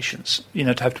great patience. To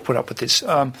have to put up with this.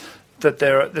 That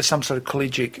there's some sort of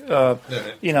collegiate,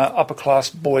 upper class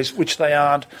boys, which they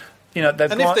aren't.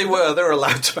 If they were, they're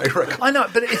allowed to make records. I know,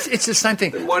 but it's the same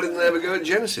thing. Then why didn't they ever go at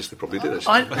Genesis? They probably did.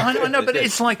 I know, but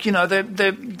it's like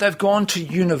they've gone to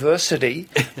university,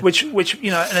 which and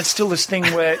it's still this thing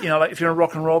where like if you're in a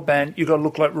rock and roll band, you've got to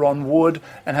look like Ron Wood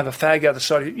and have a fag out the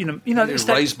side. It's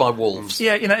raised by wolves.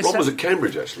 Yeah, Ron was at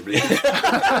Cambridge actually, but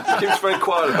he was very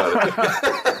quiet about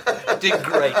it. Did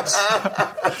great.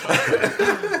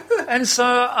 And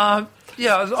so.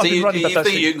 I've been writing about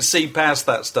those things. You can see past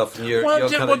that stuff, and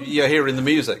you're hearing the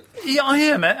music. Yeah, I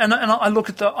am, and I look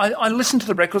at I listen to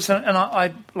the records, and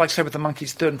I like say with the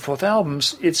Monkees' third and fourth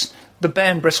albums, it's the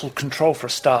band wrestled Control for a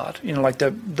start. Like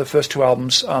the first two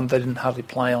albums, they didn't hardly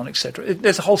play on, etc.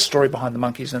 There's a whole story behind the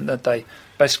Monkees, and that they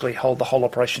basically hold the whole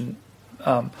operation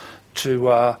to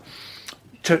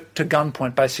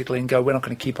gunpoint, basically, and go, we're not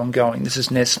going to keep on going. This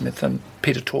is Nesmith and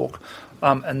Peter Tork.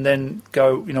 And then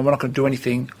go, we're not going to do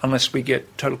anything unless we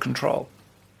get total control.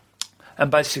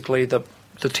 And basically the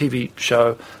TV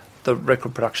show, the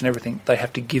record production, everything, they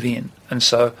have to give in. And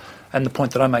the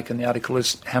point that I make in the article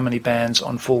is how many bands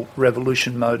on full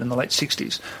revolution mode in the late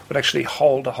 60s would actually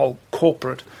hold a whole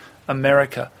corporate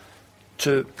America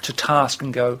to task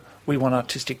and go, we want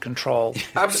artistic control.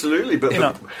 Absolutely, but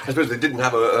I suppose they didn't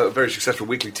have a very successful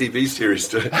weekly TV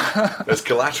series as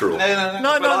collateral. No.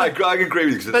 I agree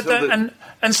with you.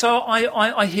 So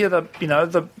I hear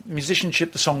the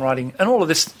musicianship, the songwriting, and all of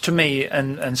this to me,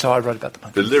 and so I wrote about the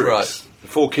Monkees. The lyrics, the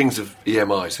four kings of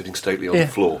EMI sitting stately on the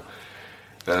floor.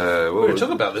 We were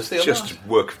talking about this the other night. Just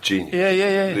work of genius.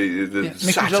 Yeah. The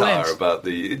satire about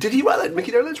the... Did he write that?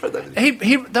 Mickey Dolenz wrote that?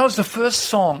 That was the first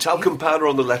song. Talcum powder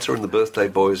on the letter and the birthday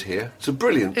boy is here. It's a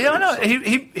brilliant I know.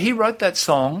 Song. He wrote that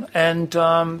song, and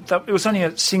it was only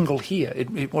a single here.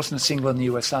 It wasn't a single in the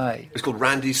USA. It's called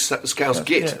Randy Scouse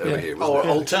Git over here. Or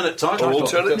alternate title.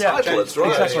 Alternate title, that's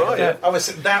right.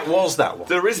 Exactly. That was that one.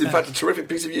 There is, in fact, a terrific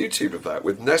piece of YouTube of that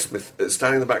with Nesmith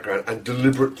standing in the background and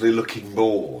deliberately looking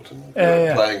bored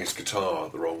and playing his guitar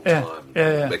at the wrong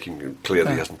time, making it clear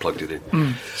that he hasn't plugged it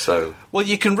in. So, well,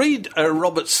 you can read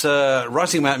Robert's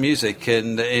writing about music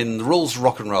in the Rules of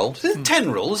Rock and Roll. There's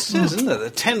 10 rules, isn't there? There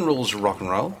are 10 rules of rock and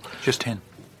roll. Just 10.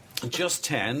 Just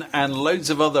 10, and loads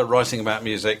of other writing about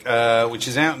music, which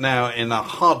is out now in a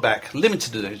hardback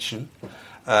limited edition.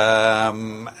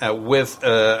 With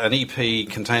an EP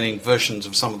containing versions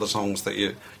of some of the songs that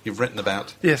you've written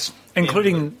about. Yes,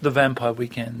 including the Vampire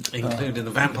Weekend. Including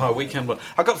the Vampire Weekend one.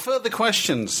 I've got further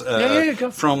questions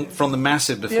from the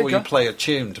Massive before you play a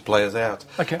tune to play us out.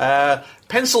 Okay.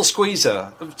 Pencil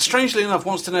Squeezer, strangely enough,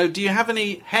 wants to know, do you have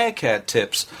any hair care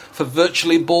tips for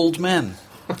virtually bald men?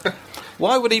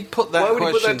 Why would he put that question?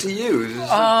 Why would he put that to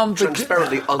you?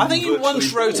 Transparently I think you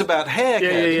once wrote about hair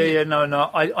care. Yeah. No.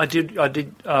 I did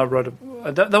wrote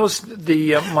that was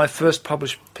my first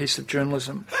published piece of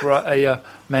journalism for a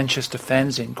Manchester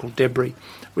fanzine called Debris,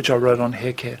 which I wrote on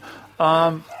hair care.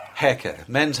 Hair care,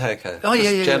 men's hair care. Oh,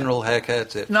 yeah. General hair care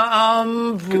tips.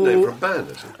 No, good name for a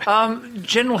band, isn't it?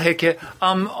 General hair care.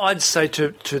 I'd say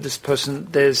to this person,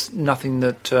 there's nothing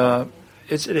that.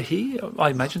 Is it a he? I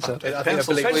imagine so.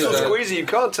 Pencil Squeezer, you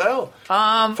can't tell.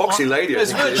 Foxy Lady.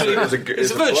 It's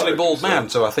a virtually bald man,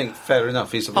 so I think fair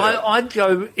enough. He's a I'd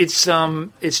go.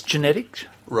 It's genetic.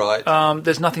 Right.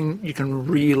 There's nothing you can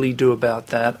really do about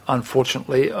that,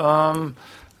 unfortunately.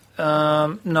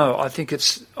 No, I think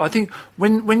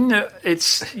when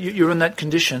you're in that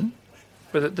condition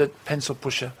with the pencil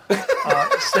pusher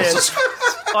says,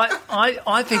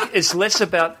 I think it's less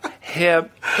about hair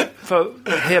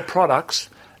products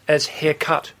as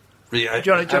haircut. Yeah, do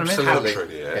you know what I mean?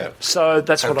 Absolutely. So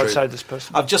that's what I'd say to this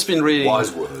person. I've just been reading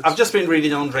Wise words. I've just been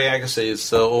reading Andre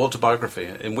Agassi's autobiography,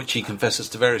 in which he confesses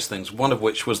to various things. One of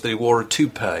which was that he wore a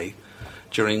toupee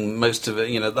during most of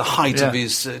it, the height of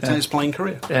his tennis playing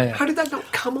career. Yeah. How did that not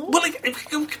come on? Well,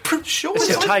 sure.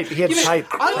 It's tape. He had tape.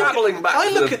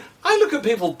 I look at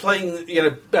people playing,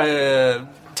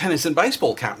 tennis and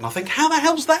baseball cap, and I think, how the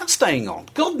hell's that staying on?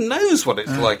 God knows what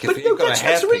it's like if you've got a hairpiece.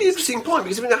 That's a really interesting point,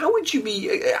 because how would you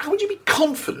be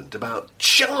confident about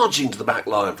charging to the back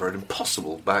line for an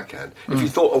impossible backhand if you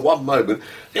thought at one moment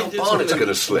Barnett's going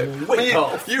to slip?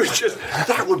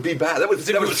 That would be bad. That would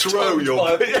throw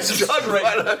your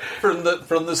from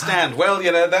the stand. Well,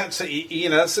 that's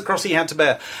the cross he had to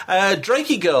bear.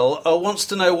 Drakey Girl wants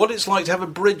to know what it's like to have a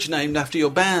bridge named after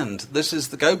your band. This is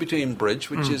the Go-Between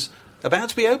Bridge, which is about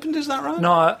to be opened, is that right?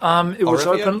 No, it was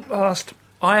open last...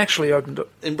 I actually opened it.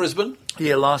 In Brisbane?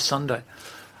 Yeah, last Sunday.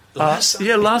 Last Sunday?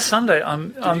 Yeah, last Sunday.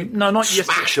 No, not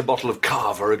yesterday. Smash a bottle of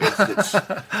Carver against its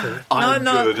iron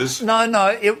girders.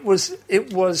 No, it was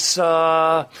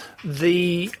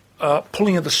the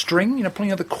pulling of the string,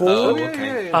 pulling of the cord. Oh,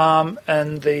 okay.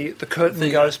 And the curtain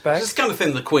goes back. It's the kind of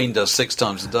thing the Queen does 6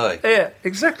 times a day. Yeah,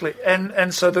 exactly.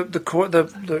 And so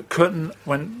the curtain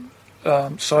went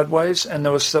sideways, and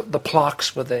there was the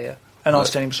plaques were there, and I was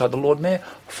standing beside the Lord Mayor,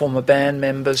 former band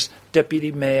members,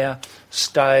 Deputy Mayor,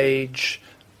 stage,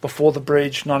 before the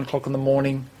bridge, 9 o'clock in the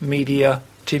morning, media,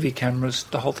 TV cameras,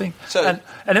 the whole thing. So, and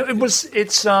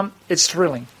it's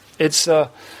thrilling. It's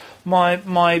my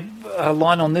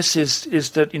line on this is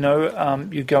that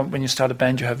you go when you start a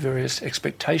band, you have various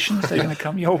expectations that are going to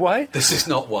come your way. This is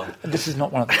not one. This is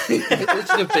not one of them.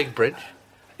 It's a big bridge.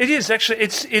 It is actually.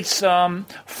 It's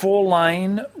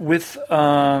 4-lane with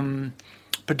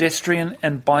pedestrian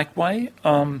and bikeway.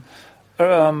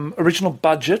 Original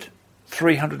budget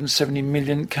 $370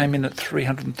 million, came in at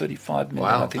 $335 million.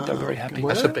 Wow. I think they're very happy.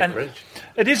 That's a big bridge.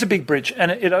 It is a big bridge, and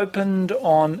it opened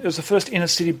on. It was the first inner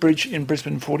city bridge in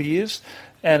Brisbane in 40 years,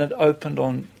 and it opened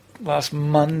on last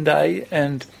Monday,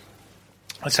 and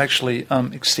it's actually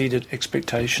exceeded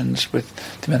expectations with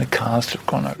the amount of cars that have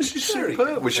gone over. This is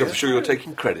superb, which I'm sure you're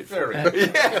taking credit for.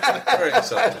 Very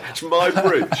exciting. It's my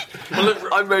bridge. Well, look,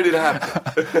 I made it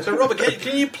happen. So, Robert,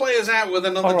 can you play us out with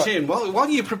another tune?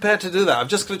 While you're prepared to do that, I'm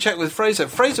just going to check with Fraser.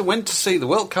 Fraser went to see the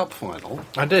World Cup final.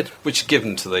 I did. Which,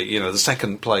 given to the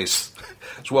second place,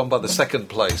 it's won by the second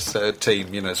place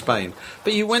team, Spain.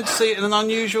 But you went to see it in an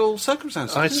unusual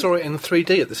circumstance. I saw it in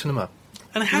 3D at the cinema.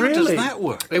 And how does that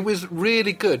work? It was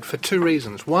really good for 2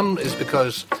 reasons. One is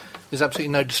because there's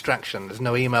absolutely no distraction. There's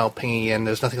no email pinging in.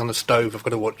 There's nothing on the stove I've got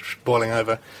to watch boiling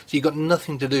over. So you've got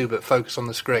nothing to do but focus on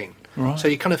the screen. Right. So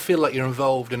you kind of feel like you're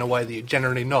involved in a way that you're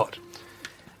generally not.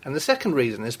 And the second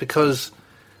reason is because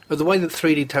of the way that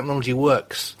 3D technology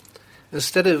works.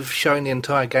 Instead of showing the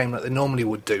entire game like they normally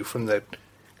would do from the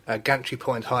gantry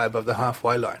point high above the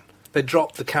halfway line, they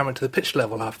drop the camera to the pitch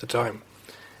level half the time.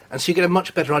 And so you get a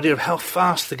much better idea of how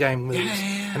fast the game moves,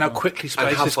 and how quickly spaces...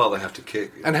 And how far they have to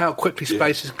kick. And how quickly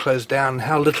spaces close down, and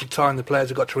how little time the players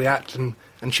have got to react and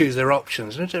choose their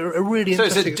options. And it's a really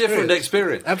interesting it's a different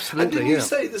experience. Absolutely, and didn't you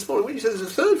say this morning, when you said there's a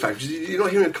third factor, you're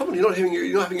not hearing a comment, you're not having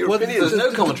your opinion. There's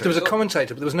no commentary. There was a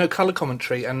commentator, but there was no colour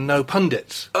commentary and no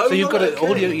pundits. Oh, so you've got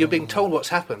audio, you're being told what's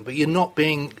happened, but you're not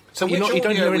being... So you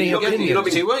don't hear any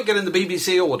opinions. So you weren't getting the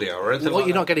BBC audio or anything What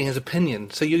you're not getting is opinion,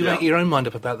 so you make your own mind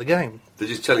up about the game. They're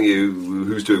just telling you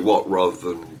who's doing what rather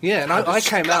than... Yeah, and I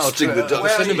came out to the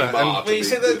cinema... Well, you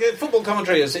see, the football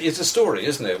commentary is a story,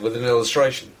 isn't it, with an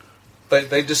illustration.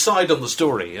 They decide on the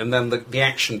story, and then the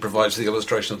action provides the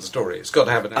illustration of the story. It's got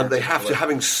to have an narrative. And they have to,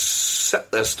 having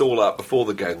set their stall out before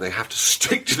the game, they have to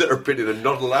stick to their opinion and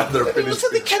not allow their opinions to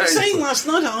be changed. They kept saying last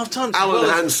night at half-time. Alan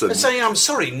Hansen. They're saying, I'm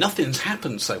sorry, nothing's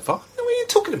happened so far. What are you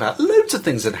talking about? Loads of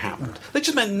things had happened. They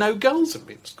just meant no goals had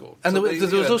been scored. And there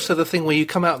was also the thing where you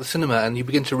come out of the cinema and you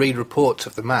begin to read reports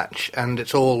of the match, and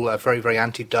it's all very, very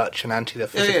anti-Dutch and anti their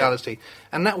physicality.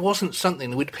 And that wasn't something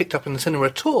that we'd picked up in the cinema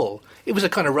at all. It was a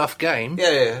kind of rough game.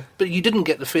 Yeah. But you didn't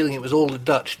get the feeling it was all the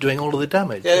Dutch doing all of the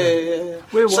damage. Yeah.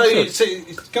 Where was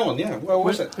it? Go on, where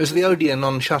was it? It was the Odeon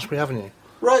on Shaftesbury Avenue.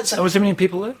 Right. So was there many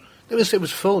people there? It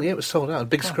was full, yeah, it was sold out,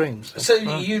 big screens. So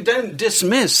you don't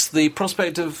dismiss the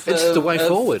prospect of It's the way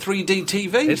forward. 3D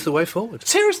TV? It's the way forward.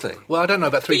 Seriously? Well, I don't know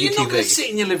about 3D But you're TV. not going to sit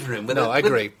in your living room with No, I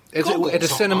agree. At a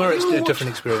cinema, it's a different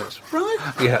experience.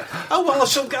 Right. Yeah. Oh, well,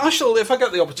 I shall if I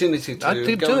get the opportunity to I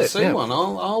did go do and it, see yeah. one,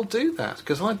 I'll do that,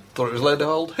 because I thought it was a load of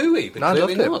old hooey, but No, I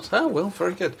clearly loved it. not. Oh, well,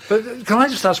 very good. But can I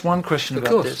just ask one question Of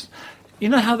about course. this? You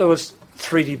know how there was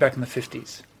 3D back in the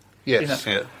 50s? Yes.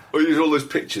 Yeah. Well, you all those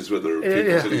pictures where there are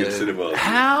people sitting in cinemas.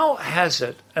 How has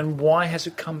it and why has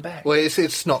it come back? Well,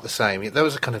 it's not the same. There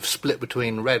was a kind of split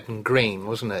between red and green,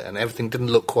 wasn't it? And everything didn't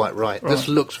look quite right. This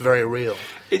looks very real.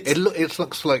 It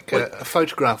looks like a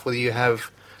photograph where you have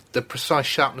the precise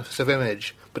sharpness of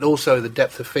image, but also the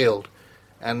depth of field.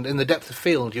 And in the depth of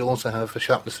field, you also have the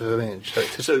sharpness of image.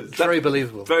 So it's very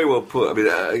believable. Very well put. I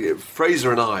mean,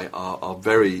 Fraser and I are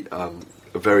very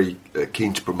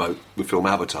keen to promote the film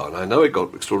Avatar, and I know it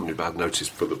got extraordinarily bad notice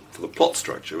for the plot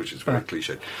structure, which is very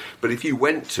cliche. But if you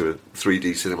went to a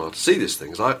 3D cinema to see this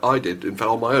thing, as I did, in fact,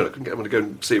 on my own, I couldn't get anyone to go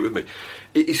and see it with me.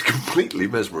 It is completely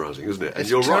mesmerising, isn't it? And It's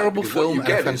you're a terrible right, film what you and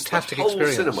get a is fantastic the whole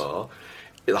experience. cinema,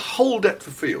 the whole depth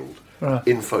of field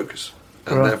in focus,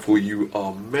 and Right. therefore you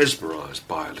are mesmerised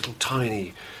by little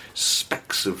tiny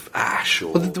specks of ash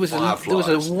or Well, there was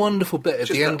fireflies. a wonderful bit at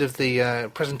Just the end that- of the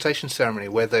presentation ceremony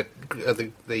where the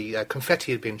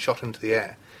confetti had been shot into the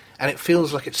air, and it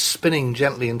feels like it's spinning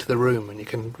gently into the room, and you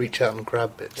can reach out and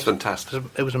grab it. It's fantastic.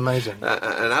 It was amazing.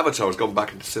 And Avatar has gone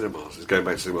back into cinemas. It's going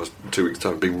back to cinemas in 2 weeks'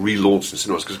 time, being relaunched in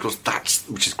cinemas, because, of course,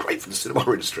 which is great for the cinema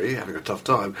industry, having a tough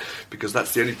time, because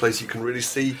that's the only place you can really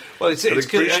see. Well, it's and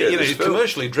appreciate this it's film.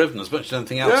 commercially driven as much as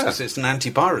anything else. Yeah. It's an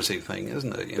anti-piracy thing,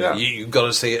 isn't it? Yeah. You've got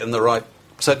to see it in the right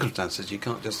circumstances. You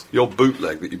can't just... Your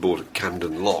bootleg that you bought at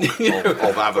Camden Lock of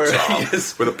Avatar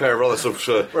Yes. with a pair of other sort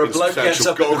of Where a bloke gets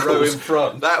up in the row in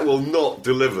front. that will not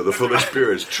deliver the full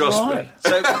experience. Trust me. Right.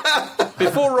 So,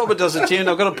 before Robert does a tune,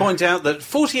 I've got to point out that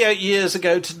 48 years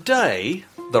ago today,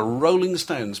 the Rolling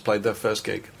Stones played their first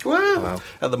gig. Wow.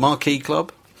 At the Marquee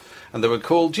Club. And they were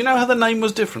called... Do you know how the name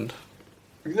was different?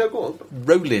 No, go on.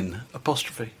 Rolling,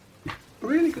 apostrophe.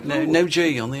 Really good. No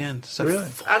G on the end. So Really?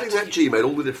 Adding that G made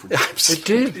all the difference. It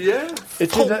did. Yeah.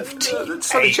 It did that. It's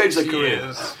suddenly changed their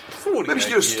career. Maybe we should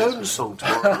do a Stones song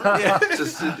tomorrow.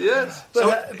 Yes.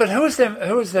 But who was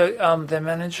their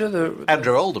manager?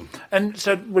 Andrew Oldham. And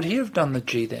so would he have done the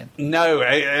G then? No,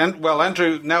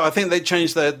 Andrew... No, I think they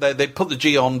changed they put the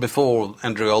G on before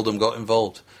Andrew Oldham got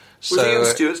involved. Was Ian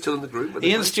Stewart still in the group?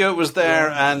 Ian Stewart was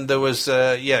there, and there was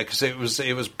because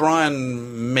it was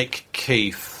Brian, Mick,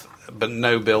 Keith, but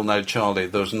no Bill, no Charlie.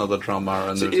 There was another drummer,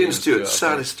 and So there was Ian Stewart's I think.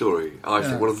 saddest story, I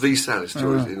think, one of the saddest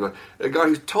stories in life. A guy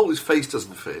who's told his face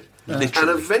doesn't fit. And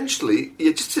eventually,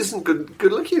 he just isn't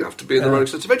good looking enough to be in the Rolling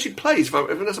Stones. Eventually plays,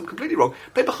 unless I'm completely wrong,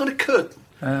 played behind a curtain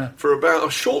for about a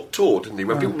short tour, didn't he?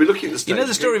 When people would be looking at the stage. You know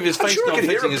the story of his face not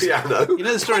fitting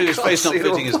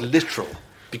is literal.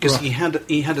 Because he had a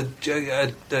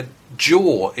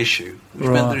jaw issue, which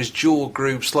meant that his jaw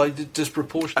grew slightly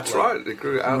disproportionately. That's right, it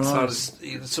grew outside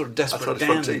sort of desperate outside his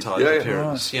front Dan type teeth.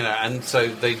 appearance, and so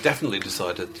they definitely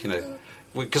decided,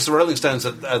 because the Rolling Stones,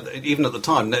 even at the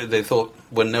time, they thought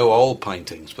were no oil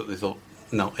paintings, but they thought,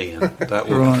 no, Ian, that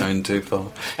would be going too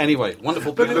far. Anyway,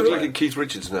 wonderful. But look at Keith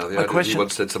Richards now. The idea he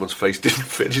once said someone's face didn't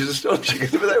fit, which is astonishing.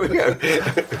 But there we go.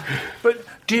 But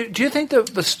do you think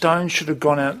that the Stones should have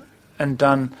gone out and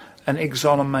done an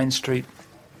Exile on Main Street,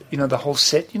 the whole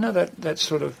set, that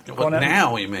sort of... What,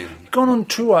 now, you mean? Gone on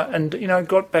tour and,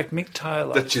 got back Mick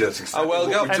Taylor. That's exactly what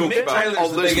we talked about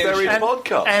on this very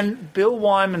podcast. And Bill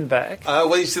Wyman back.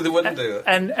 Well, you see, they wouldn't do it.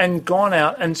 And gone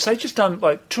out and, say, just done,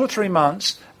 2 or 3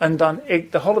 months and done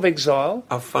the whole of Exile.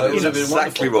 How funny. It was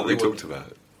exactly what we talked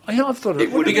about. I've thought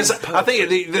it would. Because I think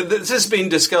this has been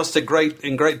discussed in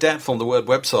great depth on the Word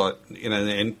website,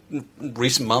 in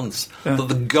recent months. That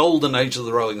the golden age of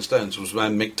the Rolling Stones was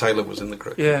when Mick Taylor was in the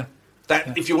group. Yeah.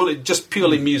 If you want it just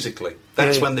purely musically,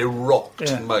 that's when they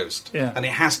rocked most. Yeah. And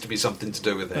it has to be something to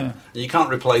do with him. You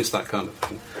can't replace that kind of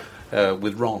thing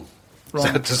with Ron.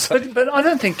 But I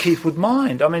don't think Keith would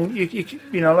mind. I mean, if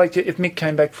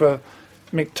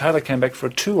Mick Taylor came back for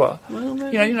a tour, and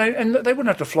they wouldn't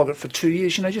have to flog it for 2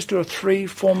 years. Just do a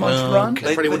 3-4 month run.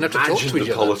 They probably wouldn't have to talk to each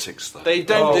other. Politics, though. They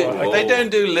don't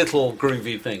do little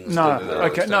groovy things. No, do they?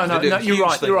 okay, no.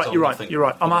 You're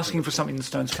right. I'm asking for something the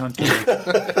Stones can't do.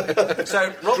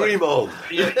 So, Robert, dream on.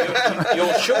 Your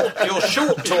short tour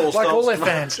starts. Like all their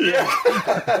fans.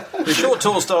 The short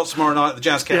tour starts tomorrow night at the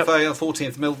Jazz Cafe on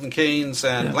 14th Milton Keynes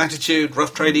and Latitude,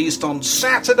 Rough Trade East on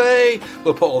Saturday.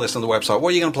 We'll put all this on the website.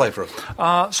 What are you going to play for us?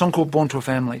 A song called Born to a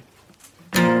Family.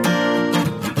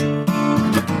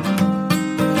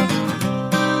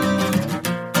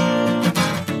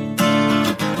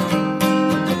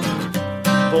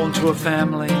 born to a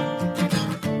family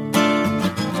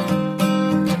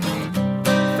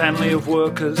of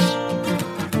workers,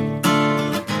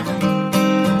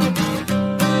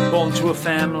 born to a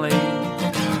family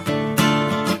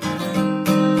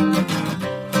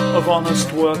of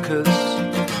honest workers.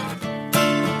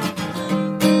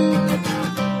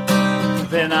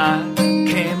 Then I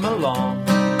came along,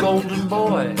 golden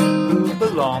boy who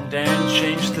belonged and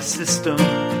changed the system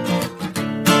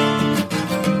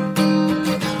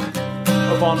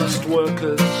of honest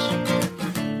workers.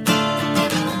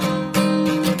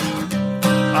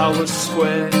 I was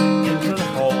square in the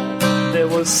hole, there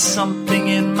was something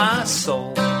in my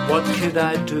soul. What could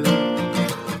I do?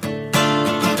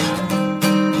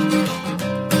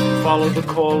 Follow the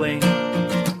calling.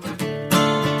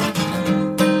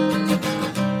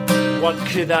 What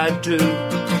could I do?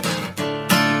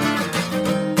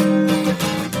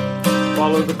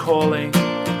 Follow the calling.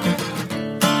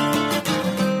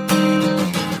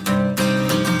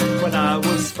 When I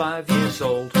was 5 years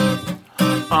old,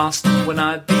 asked when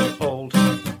I'd be old,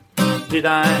 did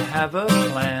I have a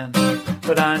plan?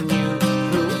 But I knew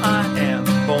who I am,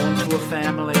 born to a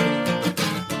family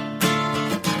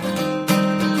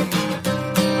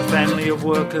of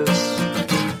workers,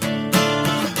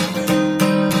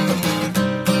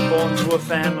 born to a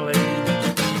family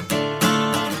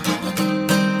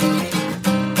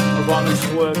of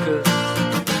honest workers.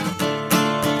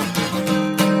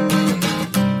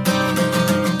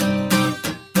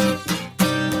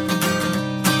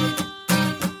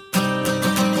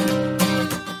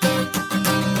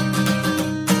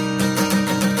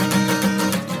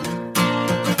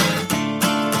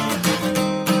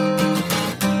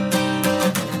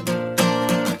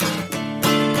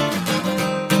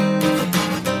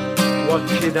 What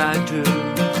could I do?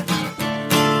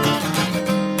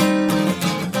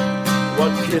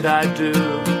 What could I do?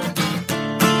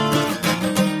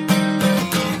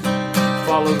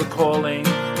 Follow the calling.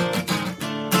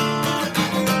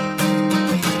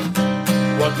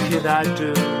 What could I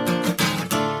do?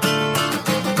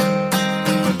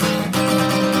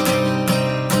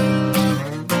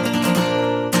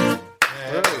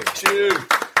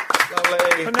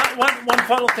 And now, one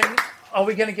final thing. Are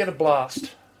we going to get a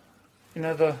blast? You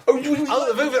know the... It's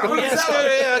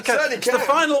the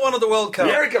final one of the World Cup.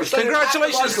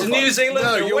 Congratulations to New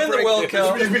Zealand. You win the World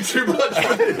Cup. It's been too much.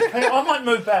 I might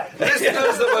move back.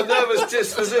 Listeners of a nervous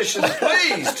disposition,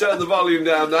 please turn the volume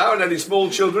down now, and any small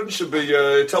children should be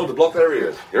told to block their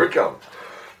ears. Here it comes.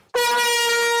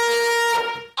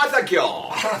 I thank you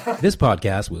all. This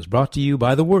podcast was brought to you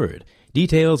by The Word.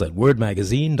 Details at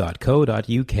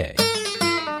wordmagazine.co.uk.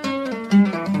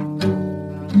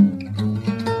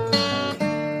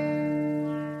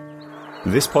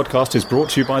 This podcast is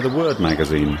brought to you by The Word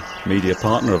magazine, media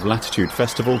partner of Latitude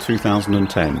Festival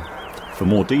 2010. For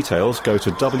more details, go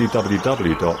to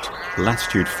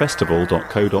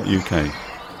www.latitudefestival.co.uk.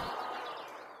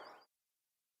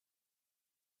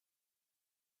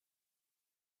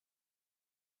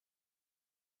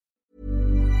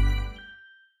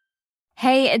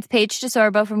 Hey, it's Paige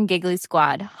DeSorbo from Giggly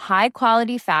Squad. High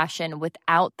quality fashion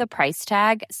without the price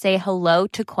tag. Say hello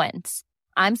to Quince.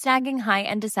 I'm snagging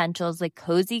high-end essentials like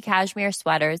cozy cashmere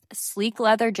sweaters, sleek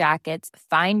leather jackets,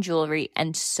 fine jewelry,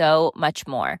 and so much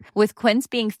more. With Quince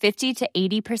being 50 to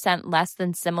 80% less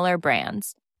than similar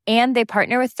brands. And they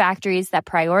partner with factories that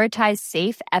prioritize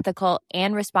safe, ethical,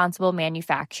 and responsible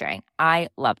manufacturing. I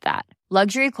love that.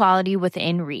 Luxury quality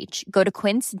within reach. Go to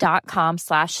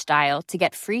quince.com/style to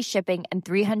get free shipping and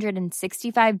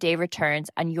 365-day returns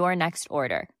on your next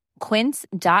order.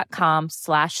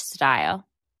 Quince.com/style.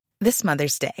 This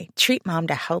Mother's Day, treat mom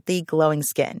to healthy, glowing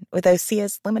skin with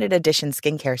Osea's limited edition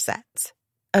skincare sets.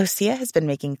 Osea has been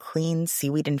making clean,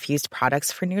 seaweed-infused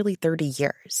products for nearly 30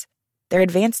 years. Their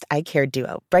advanced eye care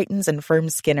duo brightens and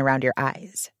firms skin around your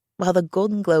eyes, while the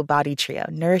Golden Glow Body Trio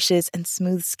nourishes and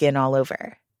smooths skin all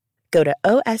over. Go to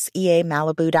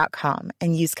OSEAMalibu.com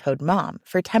and use code MOM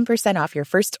for 10% off your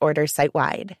first order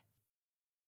site-wide.